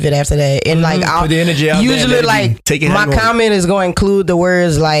just leave it after that. And like I'll the energy out usually like my comment is going to include the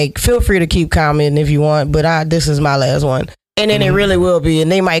words like "feel free to keep commenting if you want," but this is my last one. And then it really will be,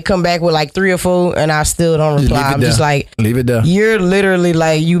 and they might come back with like 3 or 4, and I still don't reply. I'm just like, leave it there. You're literally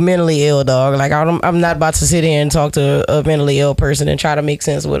like you mentally ill, dog. Like I'm not about to sit here and talk to a mentally ill person and try to make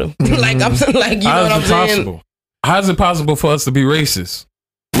sense with them. Like I'm like, you know what I'm saying? How is it possible for us to be racist?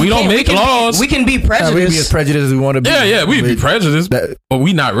 We don't make laws. We can be prejudiced. We can be as prejudiced as we want to be. Yeah, we be prejudiced, but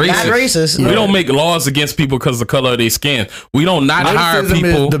we not racist. Not racist. We don't make laws against people because of the color of their skin. We don't hire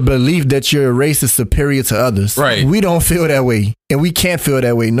people. Is the belief that you're a race is superior to others. Right. We don't feel that way, and we can't feel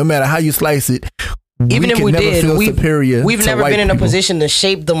that way. No matter how you slice it. Even if we did, we've never been in a people. position to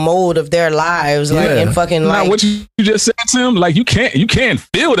shape the mold of their lives, like and fucking like. Now, what you just said, Tim, like you can't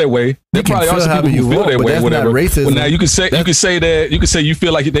feel that way. There probably are some people who feel that way, whatever. Racism. But now you can say you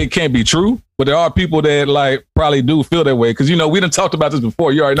feel like they can't be true, but there are people that like probably do feel that way because we done talked about this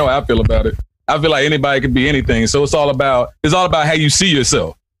before. You already know how I feel about it. I feel like anybody can be anything, so it's all about how you see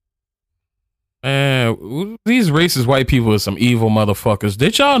yourself. Man, these racist white people are some evil motherfuckers.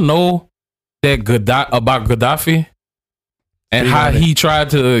 Did y'all know that about Gaddafi and how he tried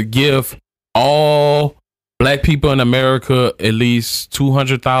to give all black people in America at least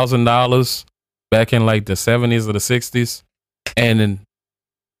 $200,000 back in like the 70s or the 60s, and then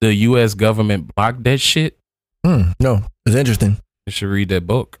the U.S. government blocked that shit? No, it's interesting. You should read that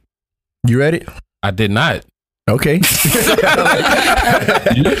book. You read it? I did not. Okay. you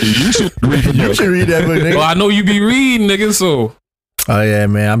should read that book, nigga. Well, I know you be reading, nigga, so. Oh, yeah,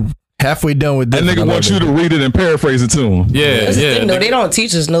 man. I'm halfway done with this. That nigga wants you to read it and paraphrase it to him. Yeah, No, they don't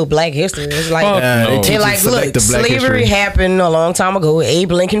teach us no black history. It's like they like, look, slavery happened a long time ago.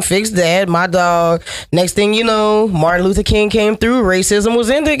 Abe Lincoln fixed that. My dog. Next thing you know, Martin Luther King came through. Racism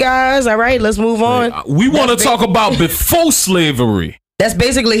was ended, guys. All right, let's move on. We want to talk about before slavery. That's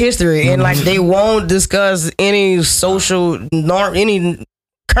basically history, and like they won't discuss any social norm, any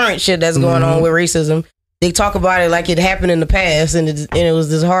current shit that's going on with racism. They talk about it like it happened in the past, and it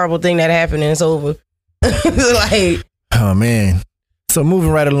was this horrible thing that happened, and it's over. Like, oh man. So moving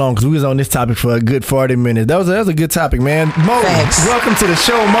right along, because we was on this topic for a good 40 minutes. That was a good topic, man. Mo, welcome to the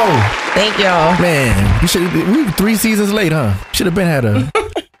show, Mo. Thank y'all. Man, we were 3 seasons late, huh? Should have been had a.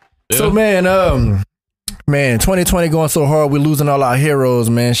 Yeah. So man, 2020 going so hard, we're losing all our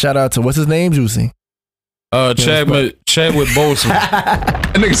heroes, man. Shout out to what's his name, Juicy? Chadwick Boseman.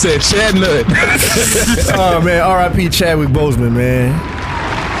 That nigga said Chad Nut. Oh man, R.I.P. Chadwick Boseman, man.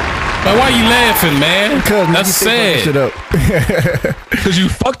 But why you laughing, man? That's sad. Because you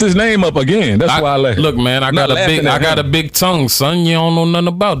fucked his name up again. That's why I laughed. Look, man, I got a big tongue, son. You don't know nothing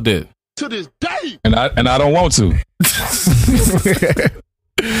about that. To this day. And I don't want to.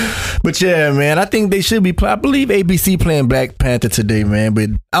 But yeah, man, I think they should be. I believe ABC playing Black Panther today, man. But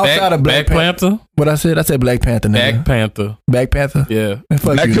outside of Black Panther, what I said Black Panther. Black Panther. Black Panther. Yeah.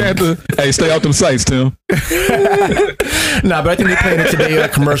 Black Panther. Hey, stay off them sites, Tim. Nah, but I think they playing it today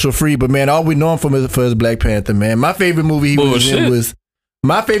commercial free. But man, all we know him for is Black Panther, man. My favorite movie he was in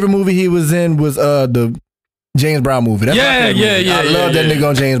was the James Brown movie. That's yeah. I love that nigga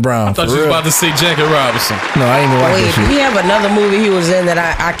on James Brown. I thought you was about to say Jackie Robinson. No, I ain't gonna watch that shit. We have another movie he was in that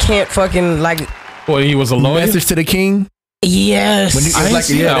I can't fucking like. Boy, he was a lawyer. Message to the King. Yes.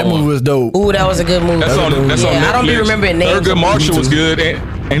 That movie was dope. Ooh, that was a good movie. That's on I don't be remembering names. Thurgood Marshall was good,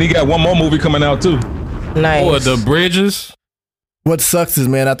 and he got one more movie coming out too. Nice. Or The Bridges. What sucks is,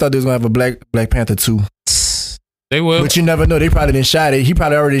 man, I thought they was gonna have a Black Panther 2. They will. But you never know. They probably didn't shot it. He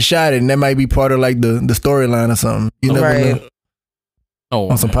probably already shot it, and that might be part of like the storyline or something. You never know.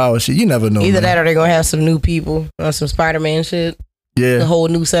 on some power shit. You never know. Either man. that or they're gonna have some new people on some Spider-Man shit. Yeah, a whole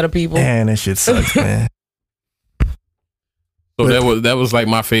new set of people. Man, that shit sucks, man. So that was like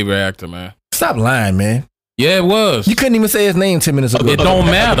my favorite actor, man. Stop lying, man. Yeah, it was. You couldn't even say his name 10 minutes ago. It don't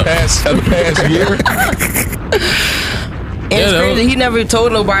matter. The past year. And it's crazy. He never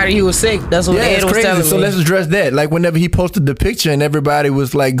told nobody he was sick. That's what Ed was telling me. So let's address that. Like whenever he posted the picture and everybody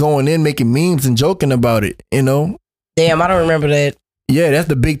was like going in making memes and joking about it, you know? Damn, I don't remember that. Yeah, that's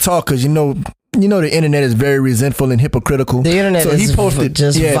the big talk because you know the internet is very resentful and hypocritical. The internet is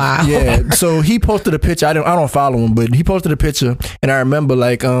just vile. Yeah. So he posted a picture. I don't follow him, but he posted a picture, and I remember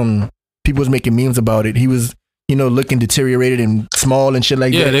like people was making memes about it. He was looking deteriorated and small and shit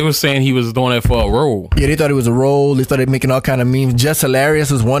like that. Yeah, they were saying he was doing it for a role. Yeah, they thought it was a role. They started making all kind of memes. Jess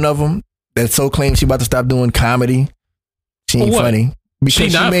Hilarious is one of them that so claims she about to stop doing comedy. She ain't funny. She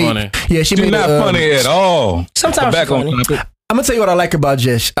not funny. Yeah, she not funny at all. Sometimes she's funny. I'm gonna tell you what I like about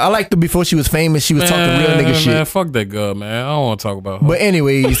Jess. I liked her before she was famous. She was talking real nigga shit. Man, fuck that girl, man. I don't want to talk about her. But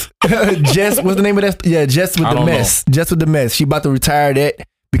anyways, Jess, what's the name of that? Yeah, Jess with the mess. Jess with the mess. She about to retire that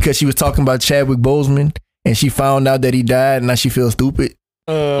because she was talking about Chadwick Boseman and she found out that he died and now she feels stupid.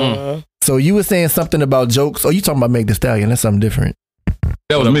 So you were saying something about jokes. Oh, you talking about Meg Thee Stallion. That's something different.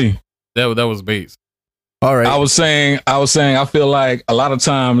 That was me. That was Bates. All right. I was saying I feel like a lot of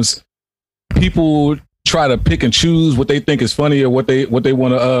times people try to pick and choose what they think is funny or what they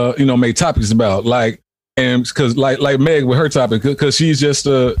want to make topics about, like, and because like Meg with her topic, because she's just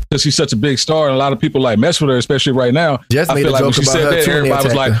because she's such a big star and a lot of people like mess with her, especially right now. Just I feel like when she said that, everybody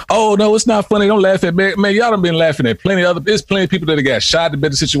was like, "Oh no, it's not funny. Don't laugh at Meg." Man, y'all done been laughing at there's plenty of people that have got shot in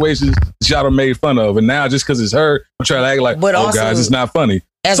better situations that y'all done made fun of, and now just because it's her, I'm trying to act like, but oh also, guys, it's not funny.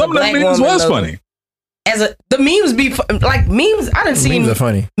 Some of them memes was funny. The memes be like memes. I didn't see memes are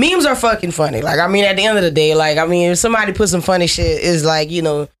funny. Memes are fucking funny. Like, I mean, at the end of the day, like, I mean, if somebody put some funny shit, is like,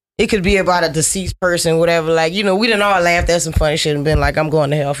 it could be about a deceased person, whatever. Like, we done all laughed at some funny shit and been like, I'm going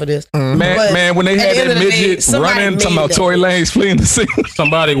to hell for this. Man, when they had that midget running, talking about Tory Lanez fleeing the scene.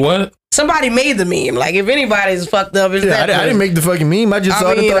 Somebody what? Somebody made the meme. Like, if anybody's fucked up, it's that. I didn't make the fucking meme. I just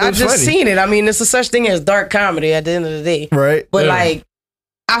saw it. I just seen it. I mean, it's a such thing as dark comedy at the end of the day. Right. But like,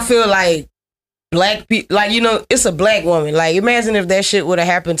 I feel like black people, like, it's a black woman. Like, imagine if that shit would have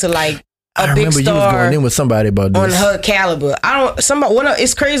happened to like a big star. You was going in with somebody about this on her caliber.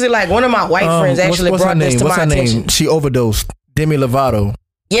 It's crazy. Like, one of my white friends actually brought this to my attention. She overdosed. Demi Lovato.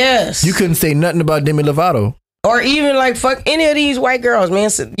 Yes. You couldn't say nothing about Demi Lovato. Or even like fuck any of these white girls, man.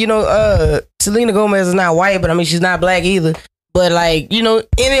 Selena Gomez is not white, but I mean she's not black either. But like,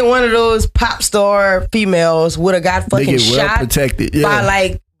 any one of those pop star females would have got fucking shot protected.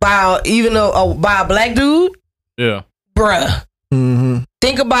 by a black dude. Yeah. Bruh. Mm-hmm.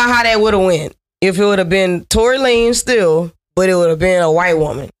 Think about how that would have went if it would have been Tory Lanez still, but it would have been a white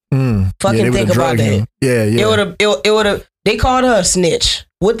woman. Fucking think about that. Yeah. It would have. They called her a snitch.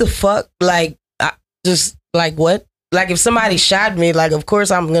 What the fuck? Like, like what? Like, if somebody shot me, like, of course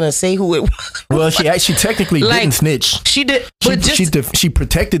I'm gonna say who it was. Well, she technically didn't snitch. She did, but she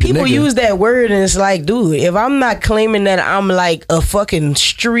protected the nigga. People use that word, and it's like, dude, if I'm not claiming that I'm like a fucking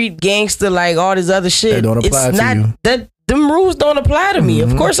street gangster, like all this other shit, it don't apply to you. That them rules don't apply to me.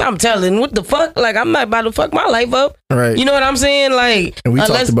 Of course I'm telling. What the fuck? Like, I'm not about to fuck my life up. Right. You know what I'm saying? Like, and we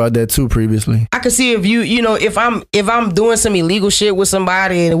talked about that too previously. I could see if if I'm doing some illegal shit with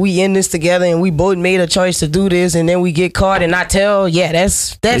somebody and we in this together and we both made a choice to do this and then we get caught and not tell,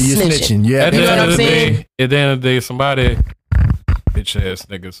 that's snitching. Yeah. At the end of the day, somebody bitch ass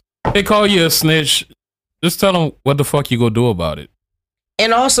niggas, they call you a snitch. Just tell them what the fuck you gonna do about it.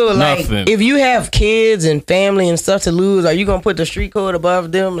 And also, like, if you have kids and family and stuff to lose, are you gonna put the street code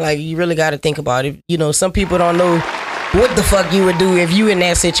above them? Like, you really got to think about it. Some people don't know what the fuck you would do if you in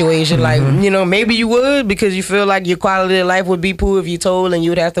that situation. Like, maybe you would because you feel like your quality of life would be poor if you told, and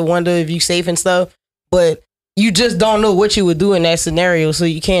you would have to wonder if you safe and stuff. But you just don't know what you would do in that scenario, so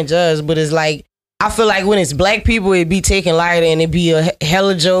you can't judge. But it's like, I feel like when it's black people, it'd be taken lighter and it'd be a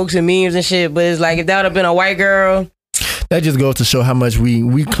hella jokes and memes and shit. But it's like, if that would have been a white girl. That just goes to show how much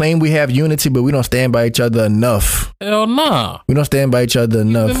we claim we have unity, but we don't stand by each other enough. Hell nah. We don't stand by each other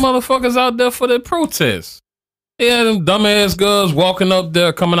enough. Them motherfuckers out there for their protests. Yeah, them dumbass girls walking up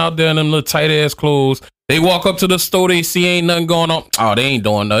there, coming out there in them little tight ass clothes. They walk up to the store, they see ain't nothing going on. Oh, they ain't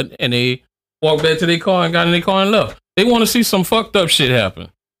doing nothing. And they walk back to their car and got in their car and left. They want to see some fucked up shit happen.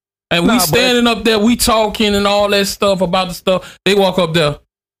 And we standing up there, we talking and all that stuff about the stuff. They walk up there.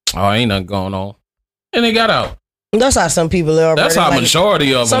 Oh, ain't nothing going on. And they got out. That's how some people are. That's how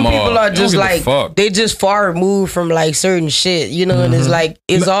majority of them are. Some people are just like, they just far removed from like certain shit, and it's like,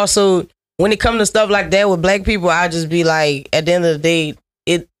 it's also, when it comes to stuff like that with black people, I just be like, at the end of the day,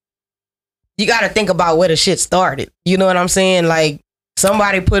 you got to think about where the shit started. You know what I'm saying? Like,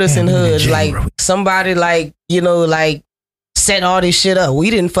 somebody put us in hoods. Like, somebody, like, you know, like, set all this shit up.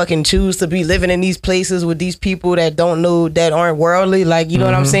 We didn't fucking choose to be living in these places with these people that don't know, that aren't worldly. Like, you know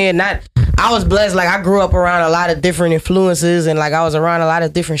what I'm saying? I was blessed. Like, I grew up around a lot of different influences, and like I was around a lot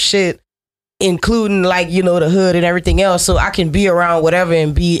of different shit, including like, you know, the hood and everything else. So I can be around whatever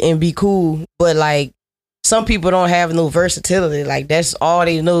and be cool. But like, some people don't have no versatility. Like, that's all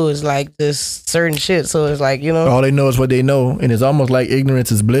they know is like this certain shit. So it's like, you know, all they know is what they know, and it's almost like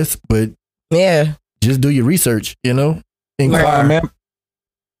ignorance is bliss. But yeah, just do your research, you know. Right, man.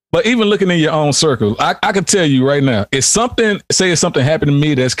 But even looking in your own circle, I can tell you right now, if something happened to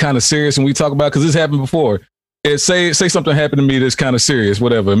me that's kind of serious, and we talk about, because this happened before. Say something happened to me that's kind of serious,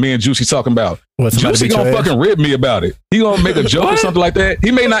 whatever. Me and Juicy talking about. Juicy gonna fucking rip me about it. He gonna make a joke or something like that.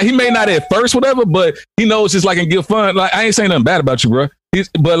 He may not at first, whatever, but he knows just like and give fun. Like, I ain't saying nothing bad about you, bro.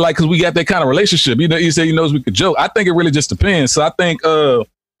 But like, cause we got that kind of relationship. You know, he said he knows we could joke. I think it really just depends. So I think I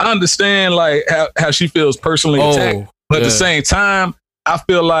understand like how she feels personally attacked, but at the same time, I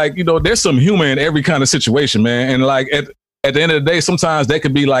feel like, you know, there's some humor in every kind of situation, man. And like at the end of the day, sometimes that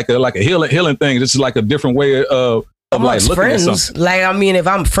could be like a healing thing. This is like a different way of like looking friends. at something. Like, I mean, if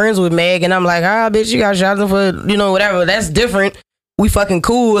I'm friends with Meg and I'm like, bitch, you got shot for, you know, whatever, that's different. We fucking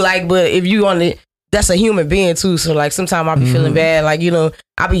cool. Like, but if you that's a human being too. So like, sometimes I'll be feeling bad. Like, you know,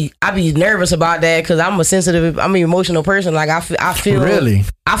 I be nervous about that because I'm an emotional person. Like, I feel really,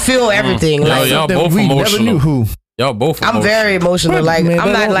 I feel everything. Like, y'all both we emotional. never knew who. Y'all both emotional. I'm very emotional. Like, man,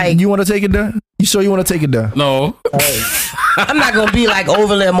 I'm not like. You want to take it down? You sure you want to take it down? No. I'm not gonna be like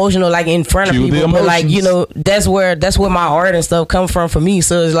overly emotional like in front of people, but like, you know, that's where my art and stuff come from for me.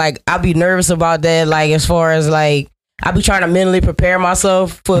 So it's like I'll be nervous about that. Like, as far as like, I'll be trying to mentally prepare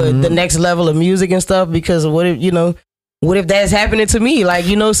myself for the next level of music and stuff, because what if that's happening to me? Like,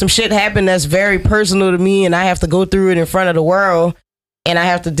 you know, some shit happened that's very personal to me, and I have to go through it in front of the world. And I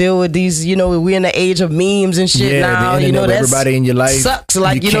have to deal with these, you know, we're in the age of memes and shit now. You know, that's everybody in your life sucks.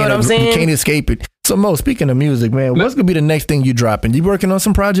 Like, you know what I'm saying? You can't escape it. So, Mo, speaking of music, man, what's gonna be the next thing you dropping? You working on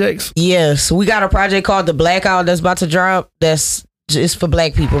some projects? Yes, we got a project called The Blackout that's about to drop. That's just for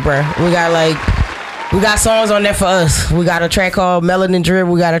black people, bro. We got songs on there for us. We got a track called Melanin Drip.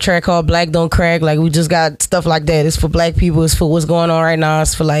 We got a track called Black Don't Crack. Like, we just got stuff like that. It's for black people. It's for what's going on right now.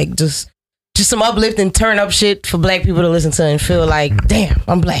 It's for like just some uplifting, turn up shit for black people to listen to and feel like, damn,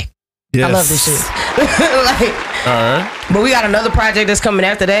 I'm black. Yes. I love this shit. Like, all right. But we got another project that's coming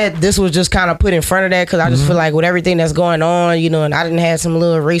after that. This was just kind of put in front of that because I just feel like with everything that's going on, you know, and I didn't have some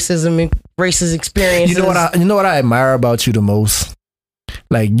little racist experiences. You know what I admire about you the most?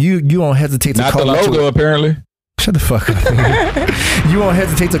 Like, you don't hesitate to call out the logo, apparently. Shut the fuck up. You won't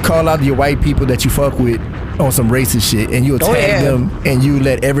hesitate to call out your white people that you fuck with on some racist shit, and you'll tag them, and you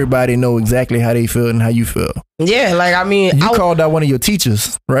let everybody know exactly how they feel and how you feel. Yeah, like, I mean, you called out one of your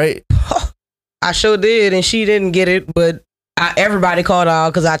teachers, right? I sure did, and she didn't get it, but everybody called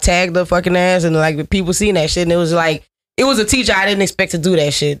out because I tagged the fucking ass, and like people seen that shit, and it was like, it was a teacher I didn't expect to do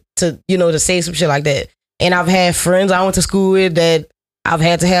that shit, to, you know, to say some shit like that. And I've had friends I went to school with that I've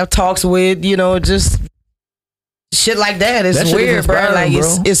had to have talks with, you know, just shit like that. It's weird, bro. Like,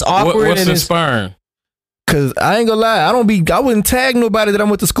 it's awkward. What's inspiring? Cause I ain't gonna lie, I wouldn't tag nobody that I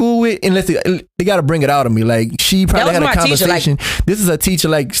went to school with unless they gotta bring it out of me. Like, she probably had a conversation. Teacher, like, this is a teacher,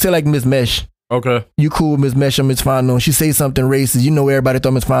 like, still like Miss Mesh. Okay. You cool with Miss Mesh or Miss Fano. She say something racist. You know, everybody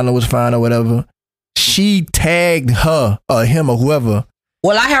thought Miss Fano was fine or whatever. She tagged her or him or whoever.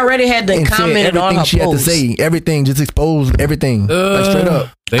 Well, I already had to comment on her she post. Had to say everything, just exposed everything, like, straight up.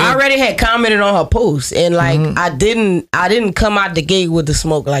 Damn. I already had commented on her post, and like I didn't come out the gate with the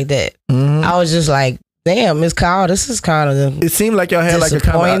smoke like that. I was just like, damn, Miss Kyle, this is kind of. It seemed like y'all had like a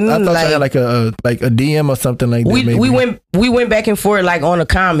comment. I thought y'all had like a DM or something like that. We went back and forth like on a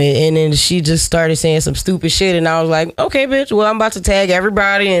comment, and then she just started saying some stupid shit, and I was like, okay, bitch, well, I'm about to tag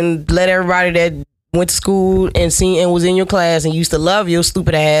everybody and let everybody that went to school and was in your class and used to love your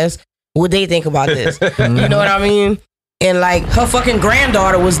stupid ass, what they think about this. You know what I mean? And like, her fucking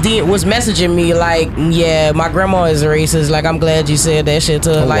granddaughter was messaging me like, yeah, my grandma is racist. Like, I'm glad you said that shit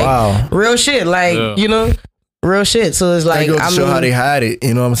to her. Like, wow. Real shit. Like, you know, real shit. So it's like, I show how they hide it.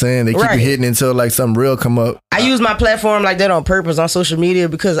 You know what I'm saying? They keep it hidden until like something real come up. I use my platform like that on purpose on social media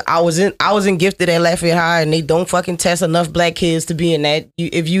because I was in Gifted at Lafayette High, and they don't fucking test enough black kids to be in that.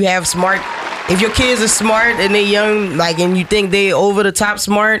 If your kids are smart and they young, like, and you think they over the top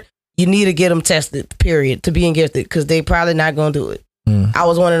smart, you need to get them tested, period, to be in Gifted, because they probably not going to do it. I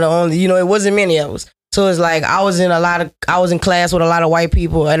was one of the only, you know, it wasn't many of us. So it's like I was in class with a lot of white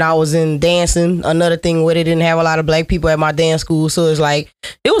people, and I was in dancing, another thing where they didn't have a lot of black people at my dance school. So it's like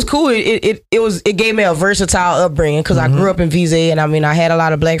it was cool. It gave me a versatile upbringing because I grew up in VZ, and I mean I had a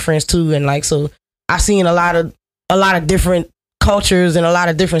lot of black friends too, and like so I seen a lot of different cultures and a lot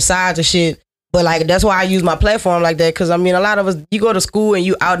of different sides of shit. But like that's why I use my platform like that, because I mean a lot of us, you go to school and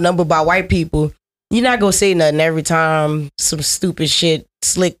you outnumbered by white people, you're not gonna say nothing every time some stupid shit,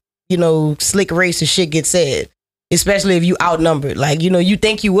 slick racist shit gets said, especially if you outnumbered. Like, you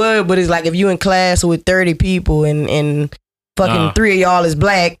think you would, but it's like if you in class with 30 people and fucking 3 of y'all is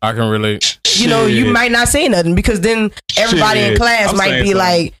black, I can relate. You might not say nothing, because then everybody in class might be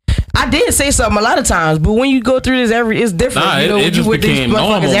like, I did say something a lot of times, but when you go through this, it's different. It just with became these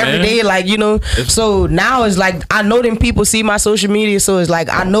motherfuckers normal, every day, like, so now it's like, I know them people see my social media, so it's like,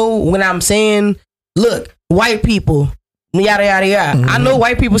 I know when I'm saying, look, white people, yada, yada, yada. I know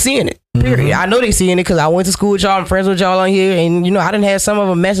white people seeing it, period. I know they seeing it because I went to school with y'all, I'm friends with y'all on here, and, I done had some of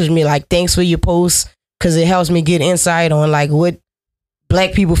them message me like, thanks for your posts, because it helps me get insight on, like, what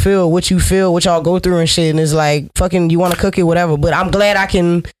black people feel, what you feel, what y'all go through and shit, and it's like, fucking, you want to cook it, whatever, but I'm glad I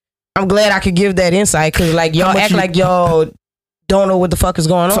could give that insight, because like y'all act like y'all don't know what the fuck is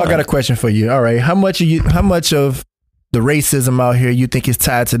going on. So I got a question for you. All right, how much of the racism out here you think is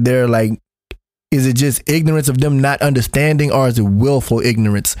tied to their, like, is it just ignorance of them not understanding, or is it willful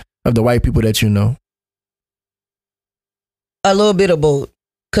ignorance of the white people that you know? A little bit of both,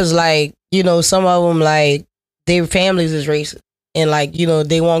 because like some of them, like, their families is racist, and like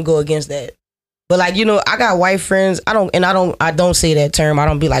they won't go against that. But like, I got white friends. I don't say that term. I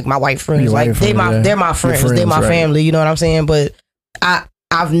don't be like my white friends. Your like white friend, they're my friends. They're my family. You know what I'm saying? But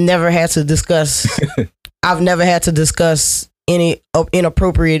I've never had to discuss any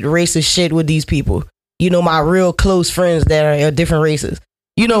inappropriate racist shit with these people. My real close friends that are different races.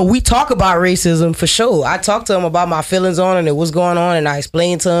 We talk about racism for sure. I talk to them about my feelings on it and what's going on, and I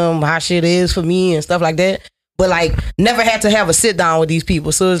explain to them how shit is for me and stuff like that. But like, never had to have a sit down with these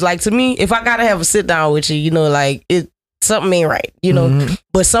people. So it's like, to me, if I gotta have a sit down with you, like, something ain't right,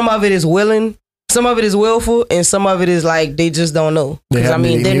 But some of it is willing, some of it is willful, and some of it is like they just don't know. Because I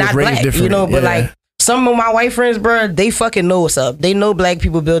mean, they're not black, But like, some of my white friends, bro, they fucking know what's up. They know black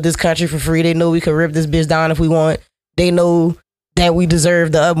people build this country for free. They know we could rip this bitch down if we want. They know that we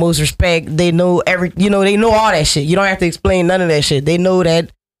deserve the utmost respect. They know they know all that shit. You don't have to explain none of that shit. They know that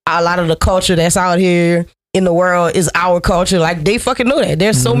a lot of the culture that's out here in the world is our culture. Like, they fucking know that.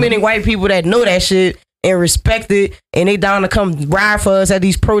 There's so many white people that know that shit and respect it, and they down to come ride for us at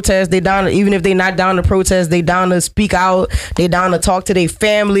these protests. They down to, even if they not down to protest, they down to speak out. They down to talk to their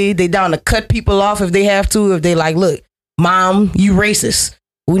family. They down to cut people off if they have to. If they like, look, mom, you racist.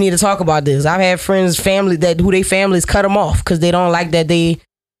 We need to talk about this. I've had friends, family who they families cut them off because they don't like that they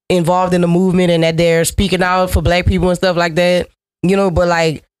involved in the movement and that they're speaking out for black people and stuff like that. But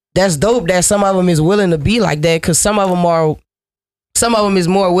like, that's dope that some of them is willing to be like that, because some of them is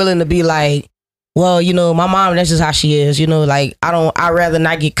more willing to be like, well, my mom, that's just how she is, like, I'd rather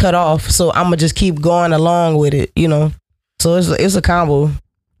not get cut off, so I'm gonna just keep going along with it, so it's a combo.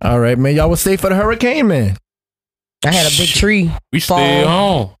 All right, man, y'all was safe for the hurricane, man. I had a big tree. We stayed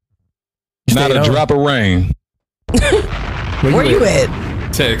home. Not a drop of rain. Where you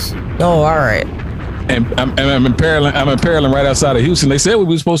at? Texas. Oh, all right. And I'm in Pearland, right outside of Houston. They said we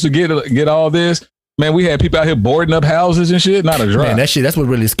were supposed to get all this. Man, we had people out here boarding up houses and shit. Not a drop. Man, that's what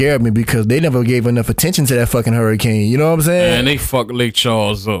really scared me, because they never gave enough attention to that fucking hurricane. You know what I'm saying? Man, they fucked Lake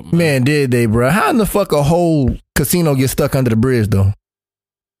Charles up. Man, did they, bro? How in the fuck a whole casino get stuck under the bridge, though?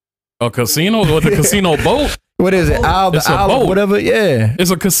 A casino? Or the casino boat? What is it? It's a boat. Whatever, yeah.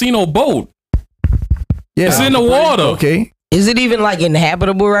 It's a casino boat. Yeah. It's in the water. Okay. Is it even like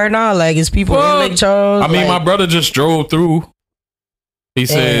inhabitable right now? Like, is people in Lake Charles? I mean, like, my brother just drove through. He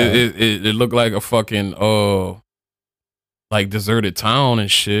said it looked like a fucking like deserted town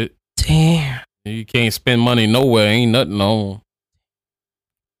and shit. Damn. You can't spend money nowhere. Ain't nothing on.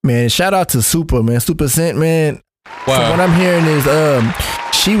 Man, shout out to Super, man. Super Cent, man. Wow. So what I'm hearing is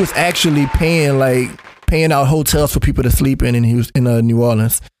she was actually paying out hotels for people to sleep in New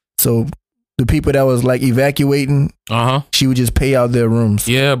Orleans. So the people that was like evacuating, she would just pay out their rooms.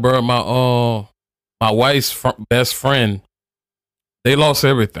 Yeah, bro. My wife's best friend, they lost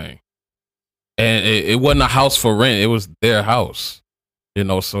everything, and it wasn't a house for rent. It was their house,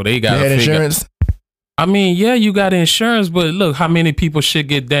 So they got insurance. I mean, yeah, you got insurance, but look, how many people shit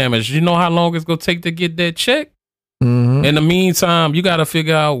get damaged? You know how long it's gonna take to get that check? Mm-hmm. In the meantime, you got to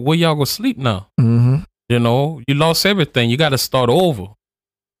figure out where y'all gonna sleep now. Mm-hmm. You lost everything. You got to start over.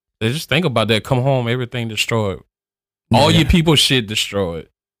 Just think about that. Come home, everything destroyed. All your people shit destroyed.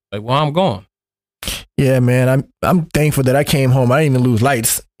 Like, well, I'm going. Yeah, man. I'm thankful that I came home. I didn't even lose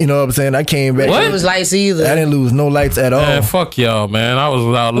lights. You know what I'm saying? I came back. What? It was lights either. I didn't lose no lights at all. Man, fuck y'all, man. I was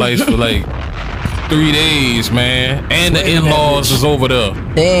without lights for like 3 days, man. And the in-laws is over there.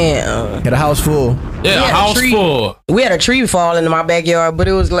 Damn. Had a house full. Yeah, a house full. We had a tree fall into my backyard, but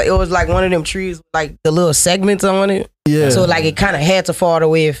it was like one of them trees with like the little segments on it. Yeah. So like it kind of had to fall the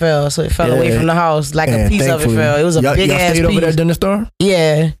way it fell. So it fell away from the house. Like a piece of it fell. It was a big ass piece. Y'all stayed over there during the storm?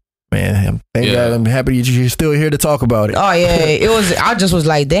 Yeah. Man, thank God. I'm happy you're still here to talk about it. Oh yeah, it was. I just was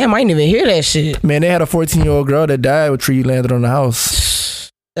like, damn, I didn't even hear that shit. Man, they had a 14-year-old girl that died with a tree landed on the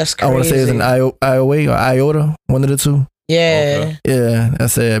house. That's crazy. I want to say it's an Iowa or Iota, one of the two. Yeah. Okay. Yeah,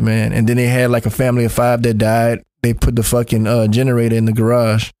 that's sad, man. And then they had like a family of 5 that died. They put the fucking generator in the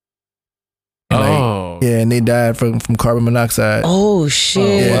garage. And yeah, and they died from carbon monoxide. Oh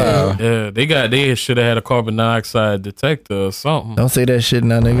shit! Oh, wow. Yeah, they should have had a carbon dioxide detector or something. Don't say that shit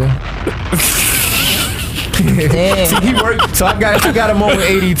now, nigga. See, he worked. So I got him on with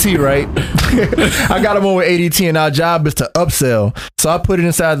ADT, right? I got him on with ADT, and our job is to upsell. So I put it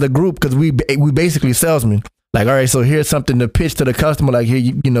inside the group because we basically salesmen. Like, all right, so here's something to pitch to the customer. Like, here,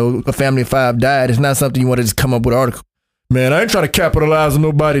 you know, a family of 5 died. It's not something you want to just come up with an article. Man, I ain't trying to capitalize on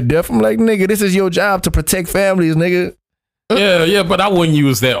nobody death. I'm like, nigga, this is your job to protect families, nigga. Yeah, but I wouldn't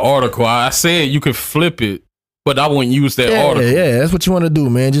use that article. I said you could flip it, but I wouldn't use that article. Yeah, that's what you want to do,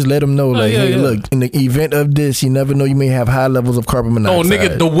 man. Just let them know, like, hey, look, in the event of this, you never know, you may have high levels of carbon monoxide. No,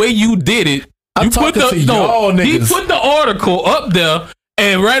 nigga, the way you did it, he put the article up there,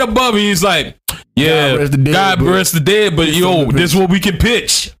 and right above it, he's like, yeah, God bless the dead, but yo, this is what we can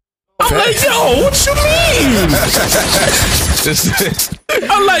pitch. I'm like, yo, what you mean?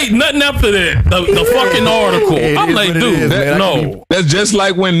 I'm like, nothing after that. The fucking article. I'm like, dude, no. That's just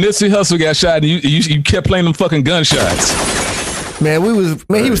like when Nipsey Hussle got shot and you kept playing them fucking gunshots. Man,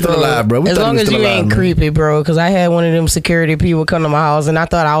 he was still alive, bro. As long as you ain't creepy, bro, because I had one of them security people come to my house and I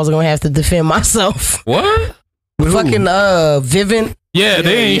thought I was going to have to defend myself. What? Fucking Vivint. Yeah,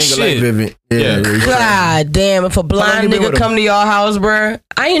 they ain't shit. Like yeah. God damn, if a blind nigga come to your house, bro,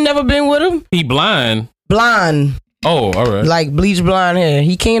 I ain't never been with him. He blind? Blind. Oh, all right. Like bleach blonde hair.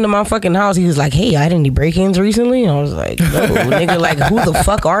 He came to my fucking house. He was like, hey, I had any break-ins recently? I was like, no, nigga, like, who the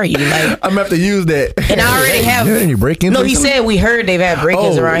fuck are you? Like, I'm gonna have to use that. And I already have any break-ins. No, he said we heard they've had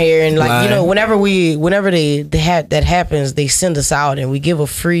break-ins around here, and like, you know, whenever that happens, they send us out and we give a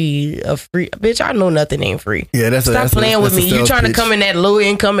free bitch. I know nothing ain't free. Yeah, stop playing with me. You trying to come in that low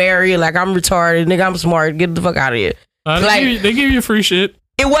income area? Like, I'm retarded, nigga. I'm smart. Get the fuck out of here. They give you free shit.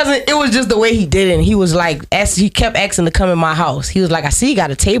 It was just the way he did it. And he was like, he kept asking to come in my house. He was like, I see you got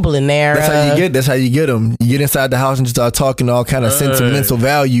a table in there. That's how you get them. You get inside the house and just start talking all kind of sentimental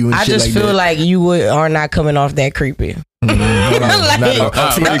value and I shit just feel like you are not coming off that creepy. I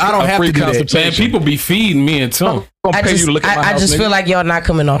don't have to do that. Man, people be feeding me and Tim. I just feel like y'all not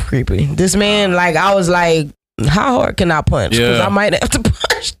coming off creepy. This man, like, I was like, how hard can I punch? Because I might have to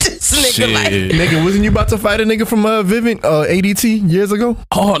punch this nigga. Like, nigga, wasn't you about to fight a nigga from Vivint ADT years ago?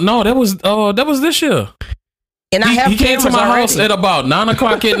 Oh no, that was this year. And he came to my house at about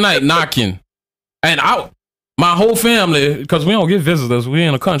 9:00 at night, knocking, and my whole family, because we don't get visitors, we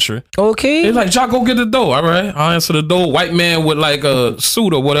in the country. Okay, they're like, "Jock, go get the door." All right, I answer the door. White man with like a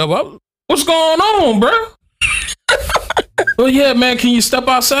suit or whatever. What's going on, bro? Well, yeah, man, can you step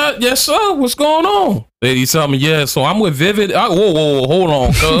outside? Yes, sir. What's going on? Lady tell me, yeah. So I'm with Vivid. Whoa, hold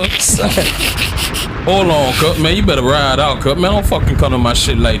on, cuz. Hold on, cuz. Man, you better ride out, cuz. Man, don't fucking come to my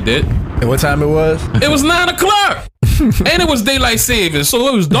shit like that. And what time it was? It was 9:00. And it was daylight savings, so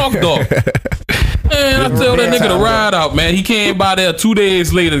it was dark. Man, I tell that nigga to ride out, man. He came by there 2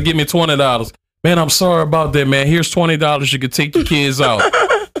 days later to give me $20. Man, I'm sorry about that, man. Here's $20. You can take your kids out.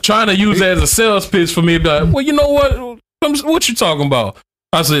 Trying to use that as a sales pitch for me. Be like, well, you know what? What you talking about?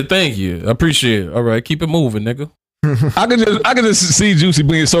 I said, thank you. I appreciate it. All right, keep it moving, nigga. I can just see Juicy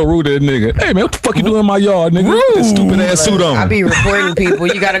being so rude to that nigga. Hey, man, what the fuck you doing in my yard, nigga? Rude. That stupid ass suit on. I be reporting people.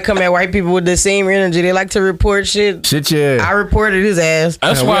 You got to come at white people with the same energy. They like to report shit. Yeah. I reported his ass.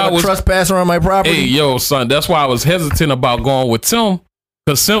 That's why I was trespassing on my property. Hey, yo, son. That's why I was hesitant about going with Tim.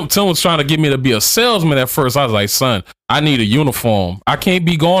 Because Tim was trying to get me to be a salesman at first. I was like, son, I need a uniform. I can't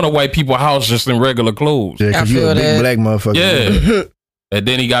be going to white people's house just in regular clothes. Yeah, because you're a big black motherfucker. Yeah. And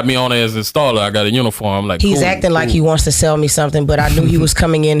then he got me on as installer. I got a uniform. I'm like, he's acting like he wants to sell me something, but I knew he was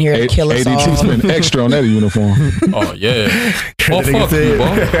coming in here to kill us all. ADT spent extra on that uniform. Oh, yeah. Oh, fuck you,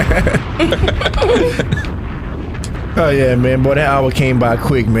 boy. Oh, yeah, man. Boy, that hour came by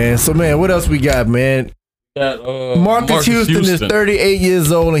quick, man. So, man, what else we got, man? Marcus Houston is 38 years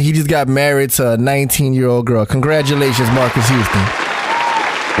old and he just got married to a 19-year-old girl. Congratulations, Marcus Houston.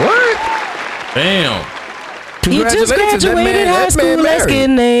 What? Damn. He just graduated high school. Let's get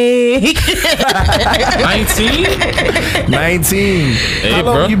naked. 19. Hey, How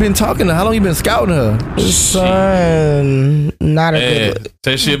long you been talking to her? How long you been scouting her? Son, not a good.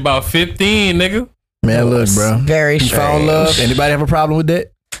 That shit about 15, nigga. Man, look, bro. Very strange. You found love. Anybody have a problem with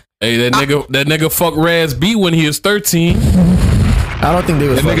that? Hey, that nigga fucked Raz B when he was 13. I don't think they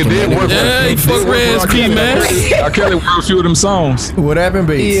was. That nigga did work. Yeah, he fucked Raz B, man. R. Kelly wrote a few of them songs. What happened,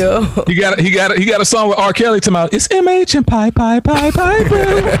 Bates? Yeah. He got a song with R. Kelly talking about it's MH and pie. But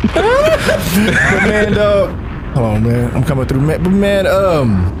man, dog. Hold on, man. I'm coming through. But man,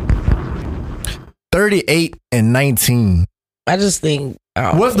 38 and 19. I just think.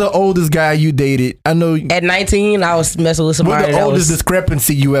 What's the oldest guy you dated? I know. At 19, I was messing with somebody. What's the oldest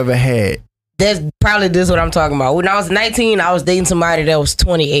discrepancy you ever had? That's probably this what I'm talking about. When I was 19, I was dating somebody that was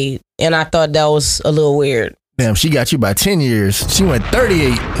 28, and I thought that was a little weird. Damn, she got you by 10 years. She went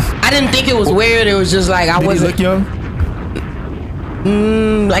 38. I didn't think it was weird. It was just like I wasn't. Did he look young?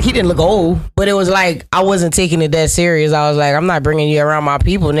 Like he didn't look old, but it was like I wasn't taking it that serious. I was like, I'm not bringing you around my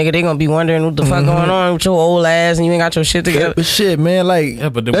people, nigga. They gonna be wondering what the fuck going on with your old ass, and you ain't got your shit together. But shit, man, like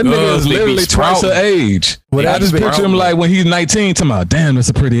but that nigga is literally twice her age. I just picture him like when he's 19, talking about, damn, that's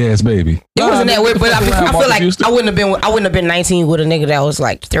a pretty ass baby. It wasn't that weird, but I feel like I wouldn't have been 19 with a nigga that was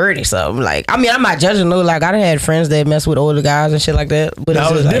like 30 something. Like, I mean, I'm not judging though. Like, I done had friends that mess with older guys and shit like that. But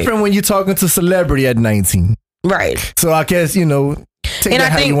now it's different when you're talking to celebrity at 19, right? So I guess take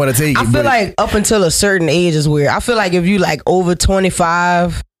that how you want to take it. I feel like up until a certain age is weird. I feel like if you like over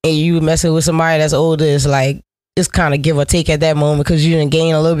 25 and you messing with somebody that's older, it's like just kind of give or take at that moment because you didn't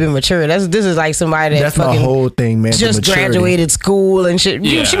gain a little bit of maturity. This is like somebody that's my whole thing, man. Just graduated school and shit.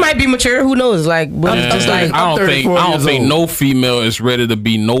 Yeah. She might be mature. Who knows? Like, but just like I don't think no female is ready to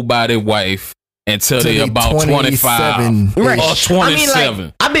be nobody wife until they're about 25 right. or 27. I mean,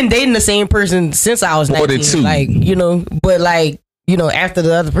 like, I've been dating the same person since I was 19. 42. Like, but like. After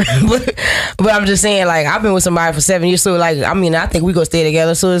the other person, but I'm just saying, like, I've been with somebody for 7 years, so like, I mean, I think we gonna stay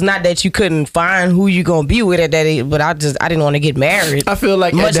together. So it's not that you couldn't find who you gonna be with at that age, but I didn't want to get married. I feel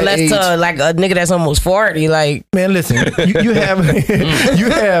like much at that less age, to like a nigga that's almost 40. Like, man, listen, you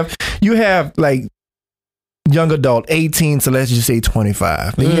have you have like young adult 18 to let's just say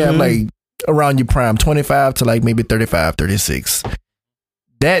 25. Then you have like around your prime 25 to like maybe 35, 36.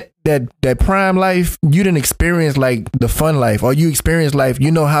 That prime life, you didn't experience like the fun life, or you experience life. You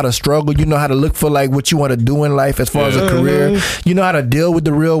know how to struggle. You know how to look for like what you want to do in life as far as a career. You know how to deal with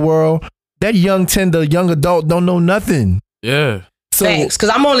the real world. That young adult don't know nothing. Yeah. So, thanks, because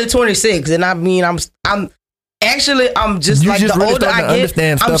I'm only 26, and I mean, I'm just like the older I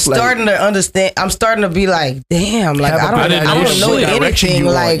get, I'm starting to understand. I'm starting to be like, damn, like I don't know anything.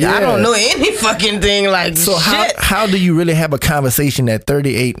 Like I don't know any fucking thing. Like, so shit. how do you really have a conversation at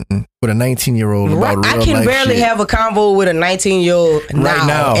 38 with a 19-year-old about real life? I can barely shit? have a convo with a 19-year-old right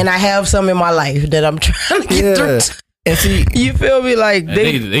now, and I have some in my life that I'm trying to get through. And see, you feel me? Like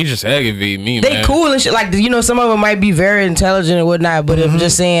they just aggravate me. They man. cool and shit. Like some of them might be very intelligent and whatnot, but I'm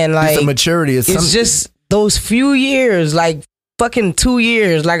just saying, like, it's a maturity. It's just those few years, like fucking 2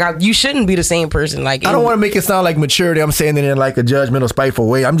 years. Like you shouldn't be the same person. Like I don't want to make it sound like maturity. I'm saying it in like a judgmental, spiteful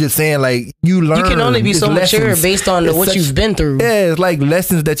way. I'm just saying like you learn. You can only be so mature based on what you've been through. Yeah, it's like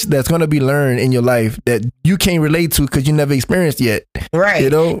lessons that's going to be learned in your life that you can't relate to because you never experienced yet.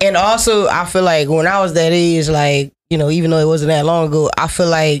 Right. And also, I feel like when I was that age, like, even though it wasn't that long ago, I feel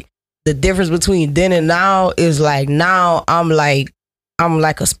like the difference between then and now is like now I'm like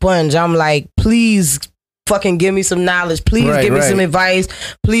a sponge. I'm like, please fucking give me some knowledge. Please give me some advice.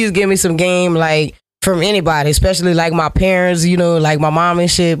 Please give me some game, like from anybody, especially like my parents, like my mom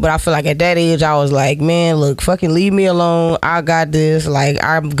and shit. But I feel like at that age, I was like, man, look, fucking leave me alone. I got this. Like,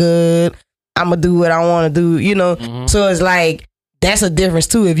 I'm good. I'm going to do what I want to do, So it's like, that's a difference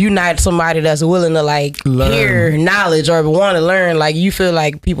too. If you're not somebody that's willing to like hear knowledge or want to learn, like you feel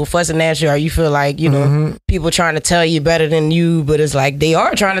like people fussing at you, or you feel like, people trying to tell you better than you, but it's like they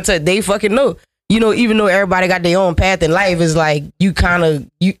are trying to tell, they fucking know. Even though everybody got their own path in life, is like when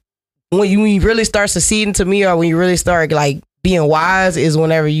you really start succeeding, to me, or when you really start like being wise, is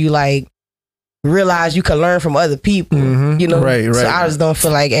whenever you like realize you can learn from other people. Right. So I just don't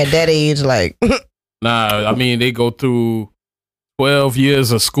feel like at that age, like nah. I mean, they go through 12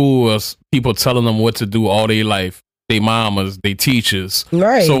 years of school of people telling them what to do all their life. They mamas, they teachers.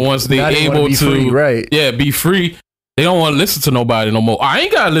 Right. So once they able to be free. They don't want to listen to nobody no more. I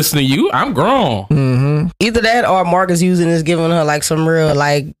ain't gotta listen to you. I'm grown. Either that or Marcus Houston is giving her like some real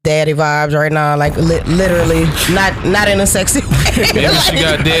like daddy vibes right now, like literally, not in a sexy way. Maybe she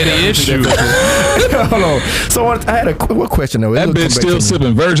got daddy issues. Hold on. So I had a what question though? That bitch still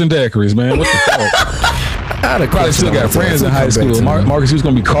sipping virgin daiquiris, man. What the fuck? I had a Probably still got friends in high school. Marcus was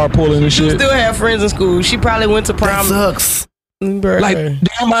gonna be carpooling and shit. Still have friends in school. She probably went to prom. That sucks. Like,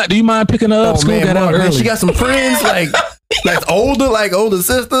 do you mind picking her up? School got out early. She got some friends like older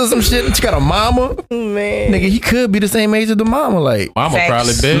sisters, some shit. She got a mama. Man, nigga, he could be the same age as the mama. Like, Mama Facts.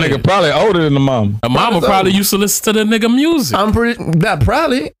 probably The dead. nigga probably older than the mom. Her mama probably used to listen to the nigga music. I'm pretty, not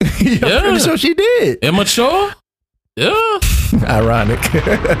probably. I'm pretty sure she did. Immature? Yeah. Ironic.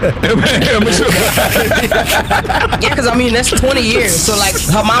 yeah, because I mean that's 20 years. So like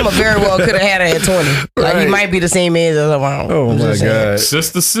her mama very well could have had her at 20. Like Right. he might be the same age as her mom. Oh I'm my just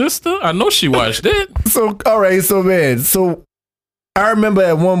saying. god. Sister? I know she watched it. So all right, so man, so I remember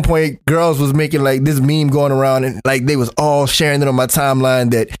at one point girls was making like this meme going around and like they was all sharing it on my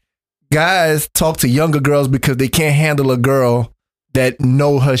timeline that guys talk to younger girls because they can't handle a girl that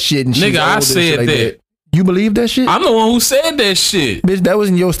know her shit and she's Nigga, I older and said shit like that. You believe that shit? I'm the one who said that shit. Bitch, that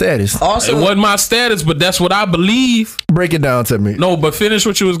wasn't your status. Also, It wasn't my status, but that's what I believe. Break it down to me. No, but finish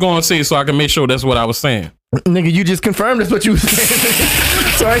what you was going to say so I can make sure that's what I was saying. Nigga, you just confirmed that's what you was saying.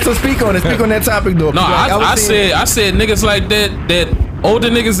 So, all right, so speak on it. Speak on that topic, though. No, Like, I said niggas like that older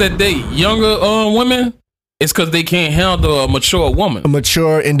niggas that date younger women, it's because they can't handle a mature woman. a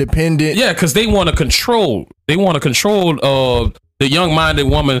mature, independent. Yeah, because they want to control. They want to control the young-minded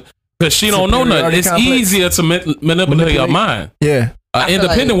woman because she don't know nothing. Superiority It's complex. easier to manipulate her mind. Yeah. An feel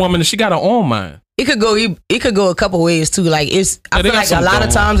independent like- woman, she got her own mind. it could go a couple ways too. Like I Yeah, they feel got like a some lot of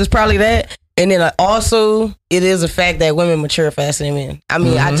going. times it's probably that. And then also, it is a fact that women mature faster than men. I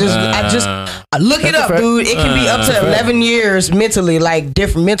mean, I look it That's a up, fact. dude. It can be up to 11 years mentally, like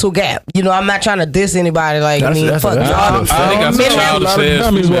different mental gap. You know, I'm not trying to diss anybody. Like, I mean, That's fuck a y'all. fact. I think that's Men a have- childish ass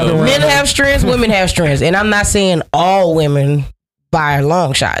dummies walking female. around. Men have strengths, women have strengths, and I'm not saying all women by a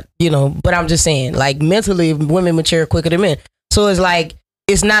long shot, you know, but I'm just saying, like, mentally, women mature quicker than men. So it's like,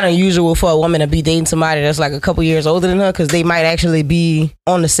 it's not unusual for a woman to be dating somebody that's like a couple years older than her because they might actually be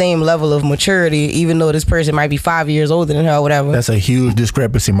on the same level of maturity, even though this person might be 5 years older than her or whatever. That's a huge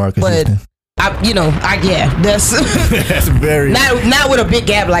discrepancy, Marcus. But Houston. that's That's very. not with a big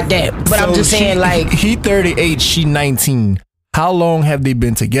gap like that. But I'm So just saying, like, he 38, she 19. How long have they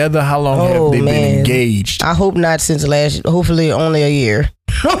been together? How long have they been engaged? I hope not since hopefully only a year.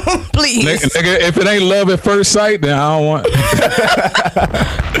 Please. Nigga, if it ain't love at first sight, then I don't want.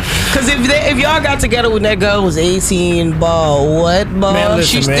 Because if y'all got together when that girl was 18, what, Man,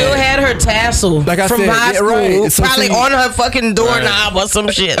 listen, she man. still had her tassel Like I from said, high yeah, school, right. So probably see- on her fucking doorknob or some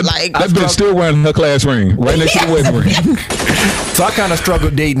shit. Like, That bitch still wearing her class ring right next to the wedding ring. So I kind of struggle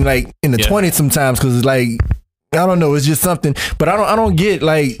dating like in the 20s sometimes because it's like, I don't know, it's just something. But I don't get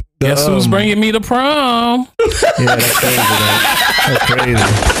like. The, Guess who's bringing me to prom? Yeah, that's crazy. That's crazy.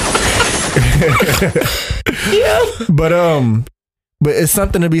 Yeah. But it's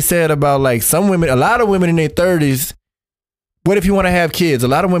something to be said about like some women, a lot of women in their 30s. What if you want to have kids? A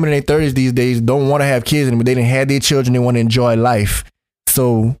lot of women in their 30s these days don't want to have kids anymore. They didn't have their children. They want to enjoy life.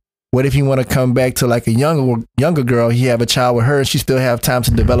 So what if you want to come back to like a younger girl? He have a child with her and she still have time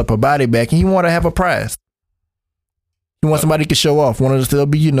to develop her body back. And you want to have a prize. You want somebody to show off. Want her to still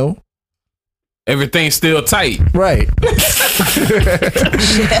be, Everything's still tight. right.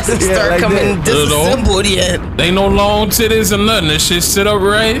 she hasn't Yeah, started like coming that. disassembled yet. They no long titties or nothing. That shit sit up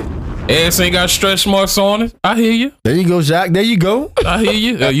right. Ass ain't got stretch marks on it. I hear you. There you go, Jacques. There you go. I hear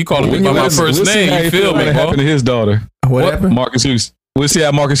you. You calling me by my We'll first see how name. he You feel when me, it happened bro? to his daughter. What happened? Marcus Houston. We'll see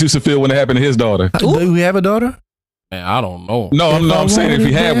how Marcus Houston feel when it happened to his daughter. Do we have a daughter? Man, I don't know. No, I'm saying if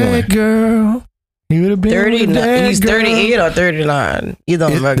he had one. Girl, he would have been 30. with that He's girl. 38 or 39. You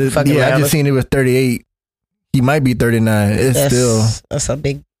don't fucking Yeah, I matter. just seen it was 38. He might be 39. It's still. That's a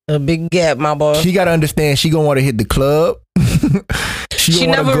big gap, my boy. She got to understand she going to want to hit the club. She gonna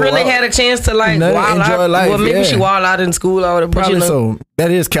wanna never go really out. had a chance to like Nothing, wild enjoy out. life, Well, maybe yeah. she wild out in school or whatever. But Probably you know, so. That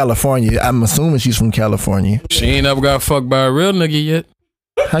is California. I'm assuming she's from California. She ain't never got fucked by a real nigga yet.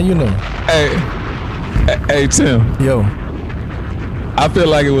 How you know? Hey, Tim. Yo. I feel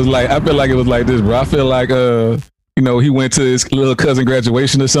like it was like this, bro. I feel like he went to his little cousin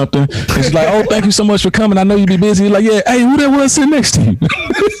graduation or something, and she's like, "Oh, thank you so much for coming. I know you be busy." He's like, "Yeah, hey, who that was sitting next to you?"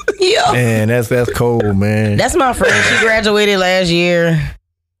 yeah, Man, that's cold, man. that's my friend. She graduated last year.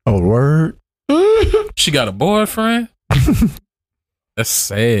 Oh, word. She got a boyfriend? That's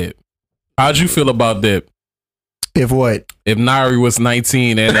sad. How'd you feel about that? If what? If Nari was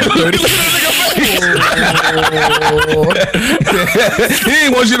 19 and at 30. He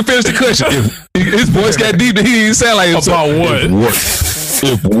didn't want you to finish the question. His voice got deep. He didn't sound like about what?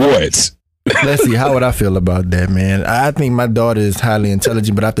 If what? Let's see. How would I feel about that, man? I think my daughter is highly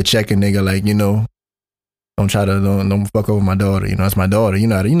intelligent, but I have to check a nigga like, you know, don't fuck over my daughter. You know, it's my daughter. You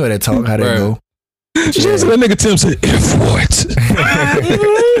know that talk, how that go. Just that nigga Tim said, if what?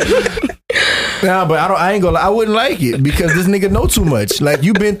 Nah, but I ain't gonna lie, I wouldn't like it because this nigga know too much. Like,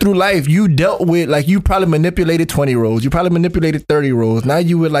 you been through life, you dealt with, like, you probably manipulated 20-year-olds, you probably manipulated 30-year-olds. Now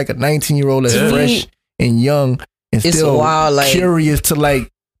you with like a 19-year-old that's fresh and young and it's still wild, like, curious to, like,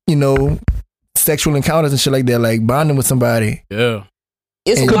 you know, sexual encounters and shit like that, like bonding with somebody. Yeah.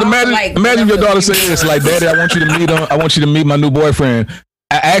 Because imagine your daughter say this, like, Daddy, I want you to meet my new boyfriend.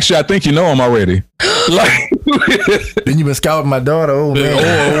 Actually, I think you know him already. Like, then you been scouting my daughter. Oh man,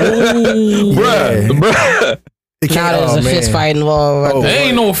 bruh. Now there's a fist fight involved. There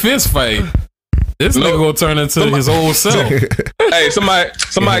ain't no fist fight. This nigga gonna turn into his old self. Hey, somebody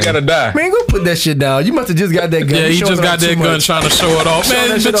gotta die. Man, go put that shit down. You must have just got that gun. Yeah, he just got that gun trying to show it off. Man,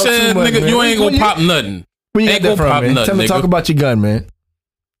 nigga, you ain't gonna pop nothing. Where you get that from, man? Tell me, talk about your gun, man.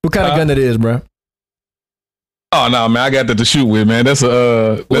 What kind of gun it is, bro? Oh no, man! I got that to shoot with, man. That's not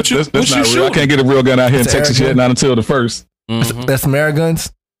real. I can't get a real gun out here in Texas yet, not until the 1st. Mm-hmm. That's some air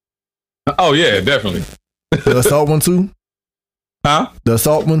guns. Oh yeah, definitely. The assault one too. Huh? The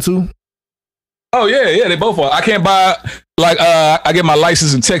assault one too. Oh yeah, they both are. I can't buy I get my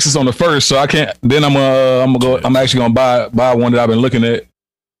license in Texas on the 1st, so I can't. Then I'm actually gonna buy one that I've been looking at.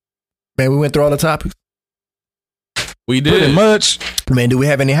 Man, we went through all the topics. We did pretty much. Man, do we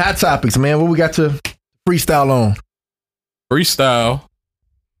have any hot topics, man? What we got to freestyle on? Freestyle?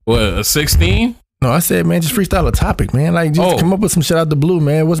 What, a 16? No, I said, man, just freestyle a topic, man. Like, just come up with some shit out the blue,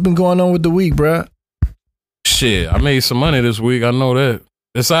 man. What's been going on with the week, bruh? Shit, I made some money this week. I know that.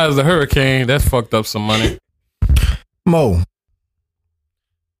 Besides the hurricane, that fucked up some money. Mo,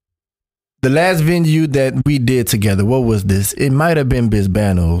 the last venue that we did together, what was this? It might have been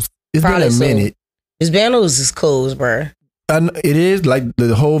Bisbano's. It's probably been a minute. Bisbano's is closed, bruh. It is? Like,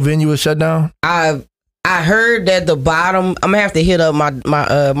 the whole venue is shut down? I heard that the bottom. I'm gonna have to hit up my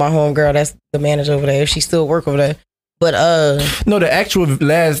homegirl. That's the manager over there. If she still work over there, but no, the actual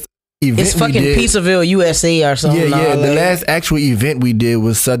last event it's fucking we did, Pizzaville, USA or something. Yeah. The last actual event we did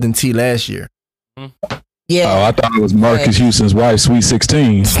was Southern Tea last year. Yeah. Oh, I thought it was Marcus Houston's wife, Sweet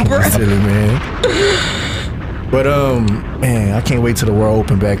 16. Silly, man. But man, I can't wait till the world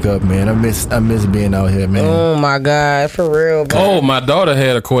open back up, man. I miss being out here, man. Oh my God, for real, bro. Oh, my daughter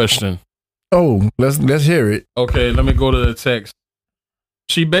had a question. Oh, let's hear it. Okay, let me go to the text.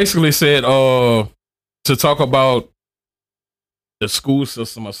 She basically said to talk about the school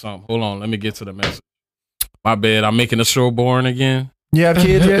system or something. Hold on, let me get to the message. My bad, I'm making the show boring again. You have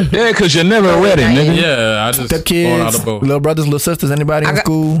kids yet? Yeah, because you're never ready, nigga. Yeah, I just step kids, little brothers, little sisters, anybody in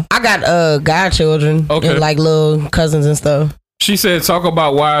school? I got godchildren and like little cousins and stuff. She said talk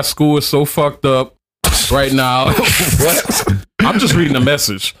about why school is so fucked up right now. What? I'm just reading the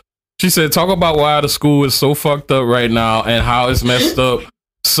message. She said, talk about why the school is so fucked up right now and how it's messed up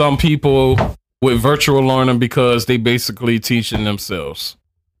some people with virtual learning because they basically teaching themselves.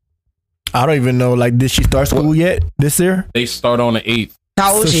 I don't even know. Like, did she start school yet this year? They start on the 8th.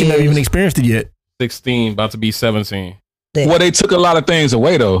 How old so she never even experienced it yet. 16, about to be 17. Well, they took a lot of things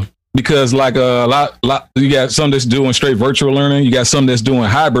away though, because like a lot, you got some that's doing straight virtual learning. You got some that's doing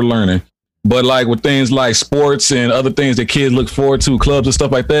hybrid learning. But like with things like sports and other things that kids look forward to, clubs and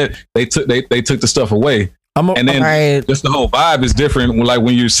stuff like that, they took the stuff away. And then just the whole vibe is different. Like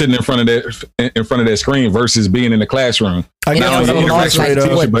when you're sitting in front of that screen versus being in the classroom. I guess not only interaction with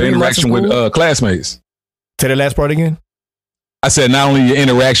teachers, but interaction with classmates. Say the last part again. I said not only your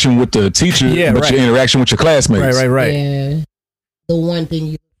interaction with the teacher, but your interaction with your classmates. Right. Yeah. The one thing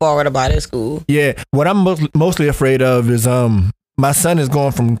you forward about at school. Yeah. What I'm mostly afraid of is my son is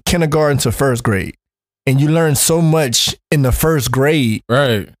going from kindergarten to first grade, and you learn so much in the first grade,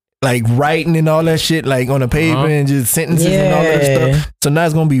 right? Like writing and all that shit, like on a paper and just sentences and all that stuff. So now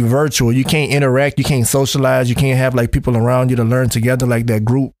it's gonna be virtual. You can't interact, you can't socialize, you can't have like people around you to learn together, like that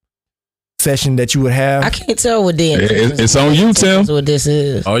group session that you would have. I can't tell what the it's on you, Tim. What this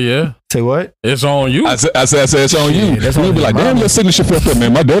is? Oh yeah. Say what? It's on you. I said it's on you. You'll be like, damn, your signature fucked up,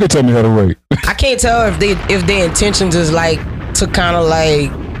 man. My daddy told me how to write. I can't tell if their intentions is like to kind of like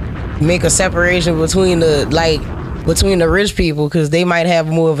make a separation between the rich people, because they might have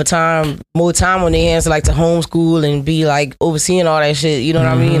more time on their hands to like to homeschool and be like overseeing all that shit. You know what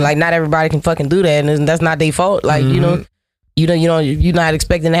I mean? Like not everybody can fucking do that, and that's not their fault. Like you're not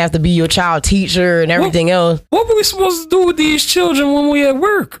expecting to have to be your child teacher and everything else. What were we supposed to do with these children when we at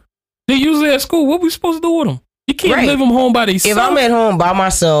work? They usually at school. What we supposed to do with them? You can't leave them home by themselves. If I'm at home by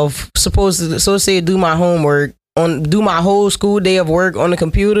myself, supposed to do my homework, do my whole school day of work on the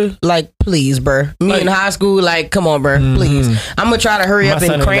computer, like, please, bruh. Me in high school, like, come on, bruh, please. I'm gonna try to hurry up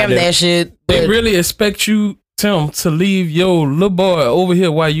and cram that shit. They really expect you, Tim, to leave your little boy over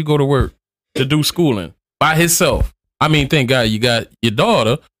here while you go to work to do schooling by himself. I mean, thank God you got your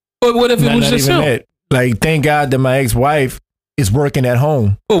daughter, but what if it was just him? That. Like, thank God that my ex-wife is working at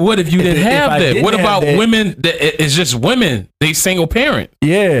home. But what if you didn't have that? What about women that it's just women? They single parent.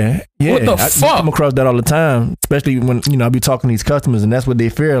 Yeah. What the fuck? I come across that all the time, especially when, I be talking to these customers, and that's what they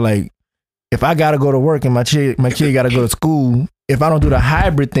fear. Like, if I gotta go to work and my kid gotta go to school, if I don't do the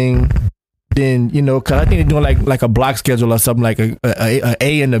hybrid thing, then, cause I think they're doing like a block schedule or something, like a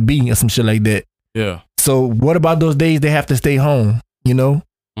A and a B or some shit like that. Yeah. So what about those days they have to stay home?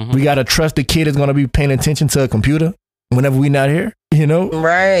 We gotta trust the kid is gonna be paying attention to a computer whenever we not here,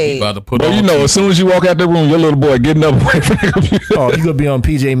 Right. About to put but as soon as you walk out the room, your little boy getting up away from the computer. Oh, you gonna be on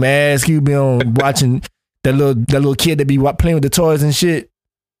PJ Masks, you be on watching that little kid that be playing with the toys and shit.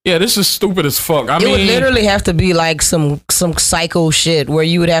 Yeah, this is stupid as fuck. I mean, it would literally have to be like some psycho shit where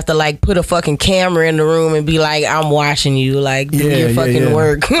you would have to like put a fucking camera in the room and be like, I'm watching you, like, do your fucking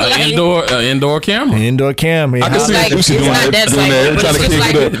work. Indoor camera. Indoor camera. I can see like, it's not that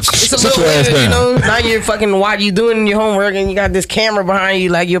psycho, but it's a little weird, now you're fucking you doing your homework and you got this camera behind you,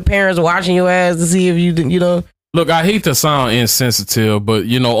 like your parents watching your ass to see if you know. Look, I hate to sound insensitive, but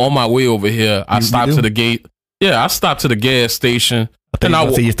on my way over here, I stopped to the gate. Yeah, I stopped to the gas station. And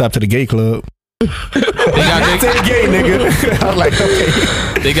I say you stopped to the gay club. They got gay, nigga. I was like,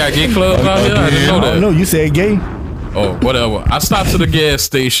 okay. They got gay clubs out here? I didn't know that. No, you said gay. Oh, whatever. I stopped to the gas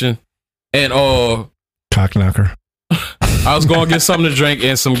station and cock knocker. I was going to get something to drink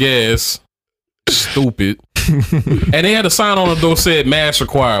and some gas. Stupid. And they had a sign on the door said mask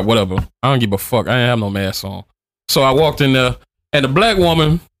required, whatever. I don't give a fuck. I didn't have no mask on. So I walked in there and the black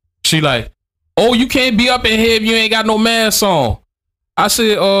woman, she like, oh, you can't be up in here if you ain't got no mask on. I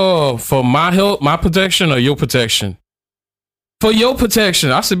said, for my help, my protection or your protection? For your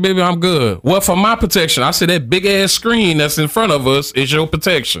protection. I said, baby, I'm good. Well, for my protection, I said, that big ass screen that's in front of us is your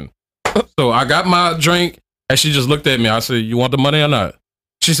protection. So I got my drink and she just looked at me. I said, you want the money or not?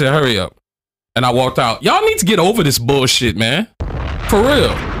 She said, hurry up. And I walked out. Y'all need to get over this bullshit, man. For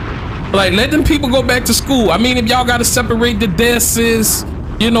real. Like, let them people go back to school. I mean, if y'all got to separate the desks,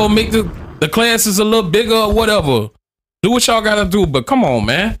 make the classes a little bigger or whatever. Do what y'all gotta do, but come on,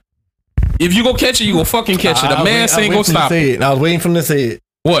 man. If you go catch it, you go fucking catch it. The mask ain't gonna stop it. I was waiting for him to say it.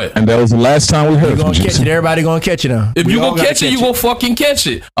 What? And that was the last time we heard from you. Everybody gonna catch it now. If you go catch it, you go fucking catch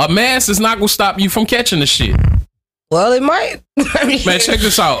it. A mask is not gonna stop you from catching the shit. Well, it might. Man, check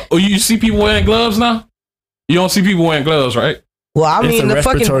this out. Oh, you see people wearing gloves now? You don't see people wearing gloves, right? Well, I mean,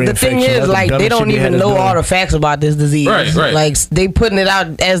 the thing is, like, they don't even know all the facts about this disease. Right. Like, they putting it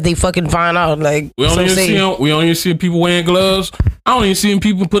out as they fucking find out. Like, we don't even see people wearing gloves. I don't even see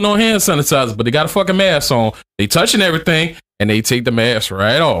people putting on hand sanitizer, but they got a fucking mask on. They touching everything, and they take the mask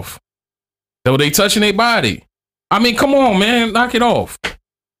right off. So they touching their body. I mean, come on, man, knock it off.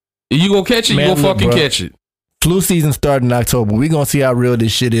 If you go catch it, you go fucking catch it. Flu season starting in October. We gonna see how real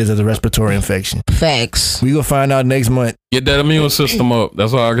this shit is as a respiratory infection. Facts. We gonna find out next month. Get that immune system up.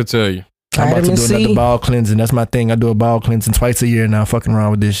 That's all I can tell you. I'm about to do another bowel cleansing. That's my thing. I do a bowel cleansing twice a year now. Fucking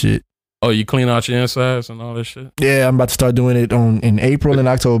around with this shit. Oh, you clean out your insides and all that shit? Yeah, I'm about to start doing it in April and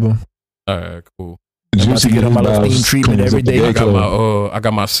October. All right, cool. I'm about to get on my little steam treatment every day. I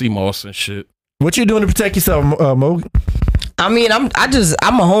got my sea moss and shit. What you doing to protect yourself, Mo? I mean, I'm a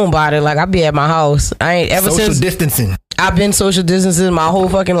homebody. Like, I be at my house. I ain't ever social since distancing. I've been social distancing my whole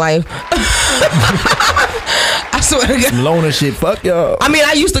fucking life. I swear to God. Some loner shit. Fuck y'all. I mean,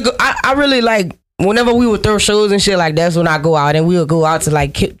 I used to go. I really like whenever we would throw shows and shit. Like, that's when I go out and we would go out to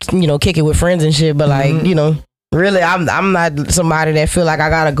like kick it with friends and shit. But like really, I'm not somebody that feel like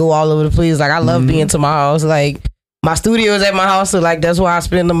I gotta go all over the place. Like, I love being to my house. Like, my studio is at my house, so like that's where I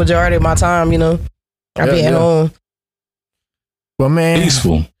spend the majority of my time. I be at home. Well, man,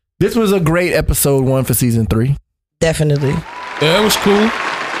 peaceful. This was a great episode 1 for season 3. Definitely. Yeah, it was cool. You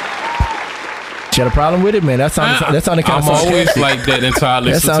had a problem with it, man? That sounded kind of sarcastic. I'm always like that until I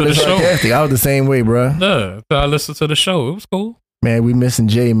listen to the sarcastic. show. I was the same way, bro. Yeah, until I listened to the show. It was cool. Man, we missing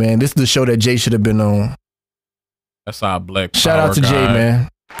Jay, man. This is the show that Jay should have been on. That's our black Shout power out to guy. Jay, man.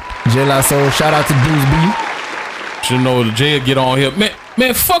 Jay Lasso. Shout out to Deuce B. Jay will get on here.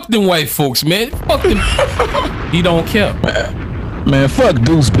 Man, fuck them white folks, man. Fuck them. He don't care. Man, fuck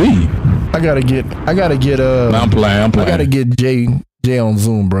Deuce B. I gotta get I'm playing. I gotta get Jay on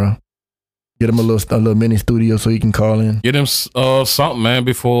Zoom, bro. Get him a little mini studio so he can call in. Get him something, man,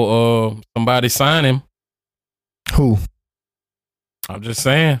 before somebody sign him. Who? I'm just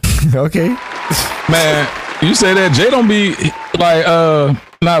saying. Okay. Man, you say that Jay don't be like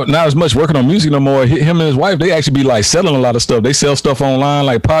not as much working on music no more. Him and his wife, they actually be like selling a lot of stuff. They sell stuff online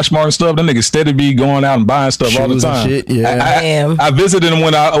like Poshmark and stuff. Them niggas steady be going out and buying stuff all the time. Shit, yeah. I visited him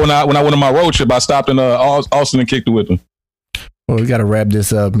when I went on my road trip. I stopped in Austin and kicked it with him. Well, we gotta wrap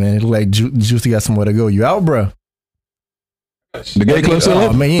this up, man. It look like Juicy got somewhere to go. You out, bro? The gay club still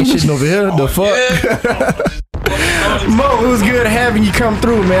up? Man, you ain't shitting over here. The fuck? Mo, it was good having you come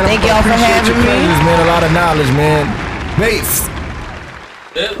through, man. Thank y'all for having me. Man, a lot of knowledge, man.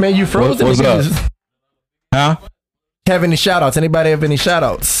 Bates. Man, you frozen. What's up? Huh? Have any shout outs? Anybody have any shout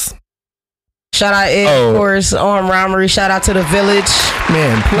outs? Shout out Ed, of course, Arm Rhymery. Shout out to the Village.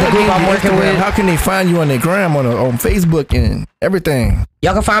 Man, the group I'm working with. How can they find you on the gram, on Facebook and everything?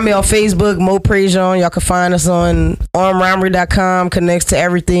 Y'all can find me on Facebook, Mo Prejean. Y'all can find us on armrhymery.com. Connects to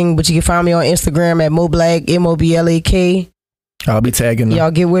everything, but you can find me on Instagram at Moblak, MOBLAK. I'll be tagging them. Y'all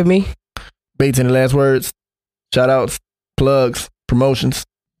get with me. Bates, any last words? Shout outs, plugs, promotions.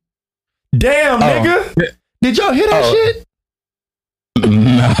 Damn, nigga. Did y'all hear that shit?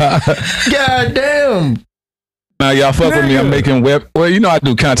 God damn. Now y'all fuck with me. I'm making well, you know I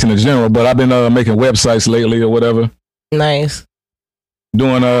do content in general, but I've been making websites lately or whatever. Nice.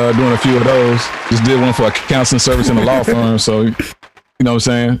 Doing a few of those. Just did one for a counseling service in a law firm, so you know what I'm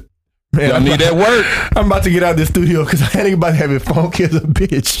saying? Man, y'all need that work. I'm about to get out of the studio because I ain't about to have it funky as a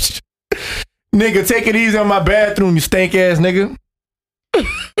bitch. Nigga, take it easy on my bathroom, you stank ass nigga.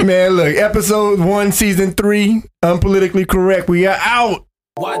 Man, look, episode 1, season 3, Unpolitically Correct. We are out.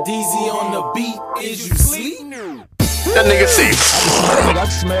 YDZ on the beat. Is you sleep? That nigga say, I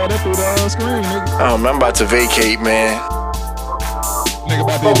smell that through the screen, nigga. I'm about to vacate, man. Nigga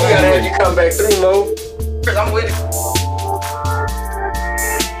about to We gotta have you come back through, Mo. I'm with it.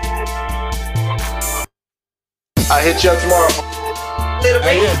 I'll hit you up tomorrow.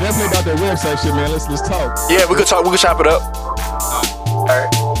 Hey, yeah, definitely about that website shit, man. Let's talk. Yeah, we could talk. We could chop it up.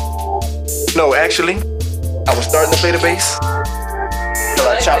 Alright. No, actually, I was starting to play the bass. So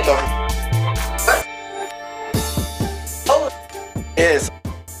I chopped off. Yes.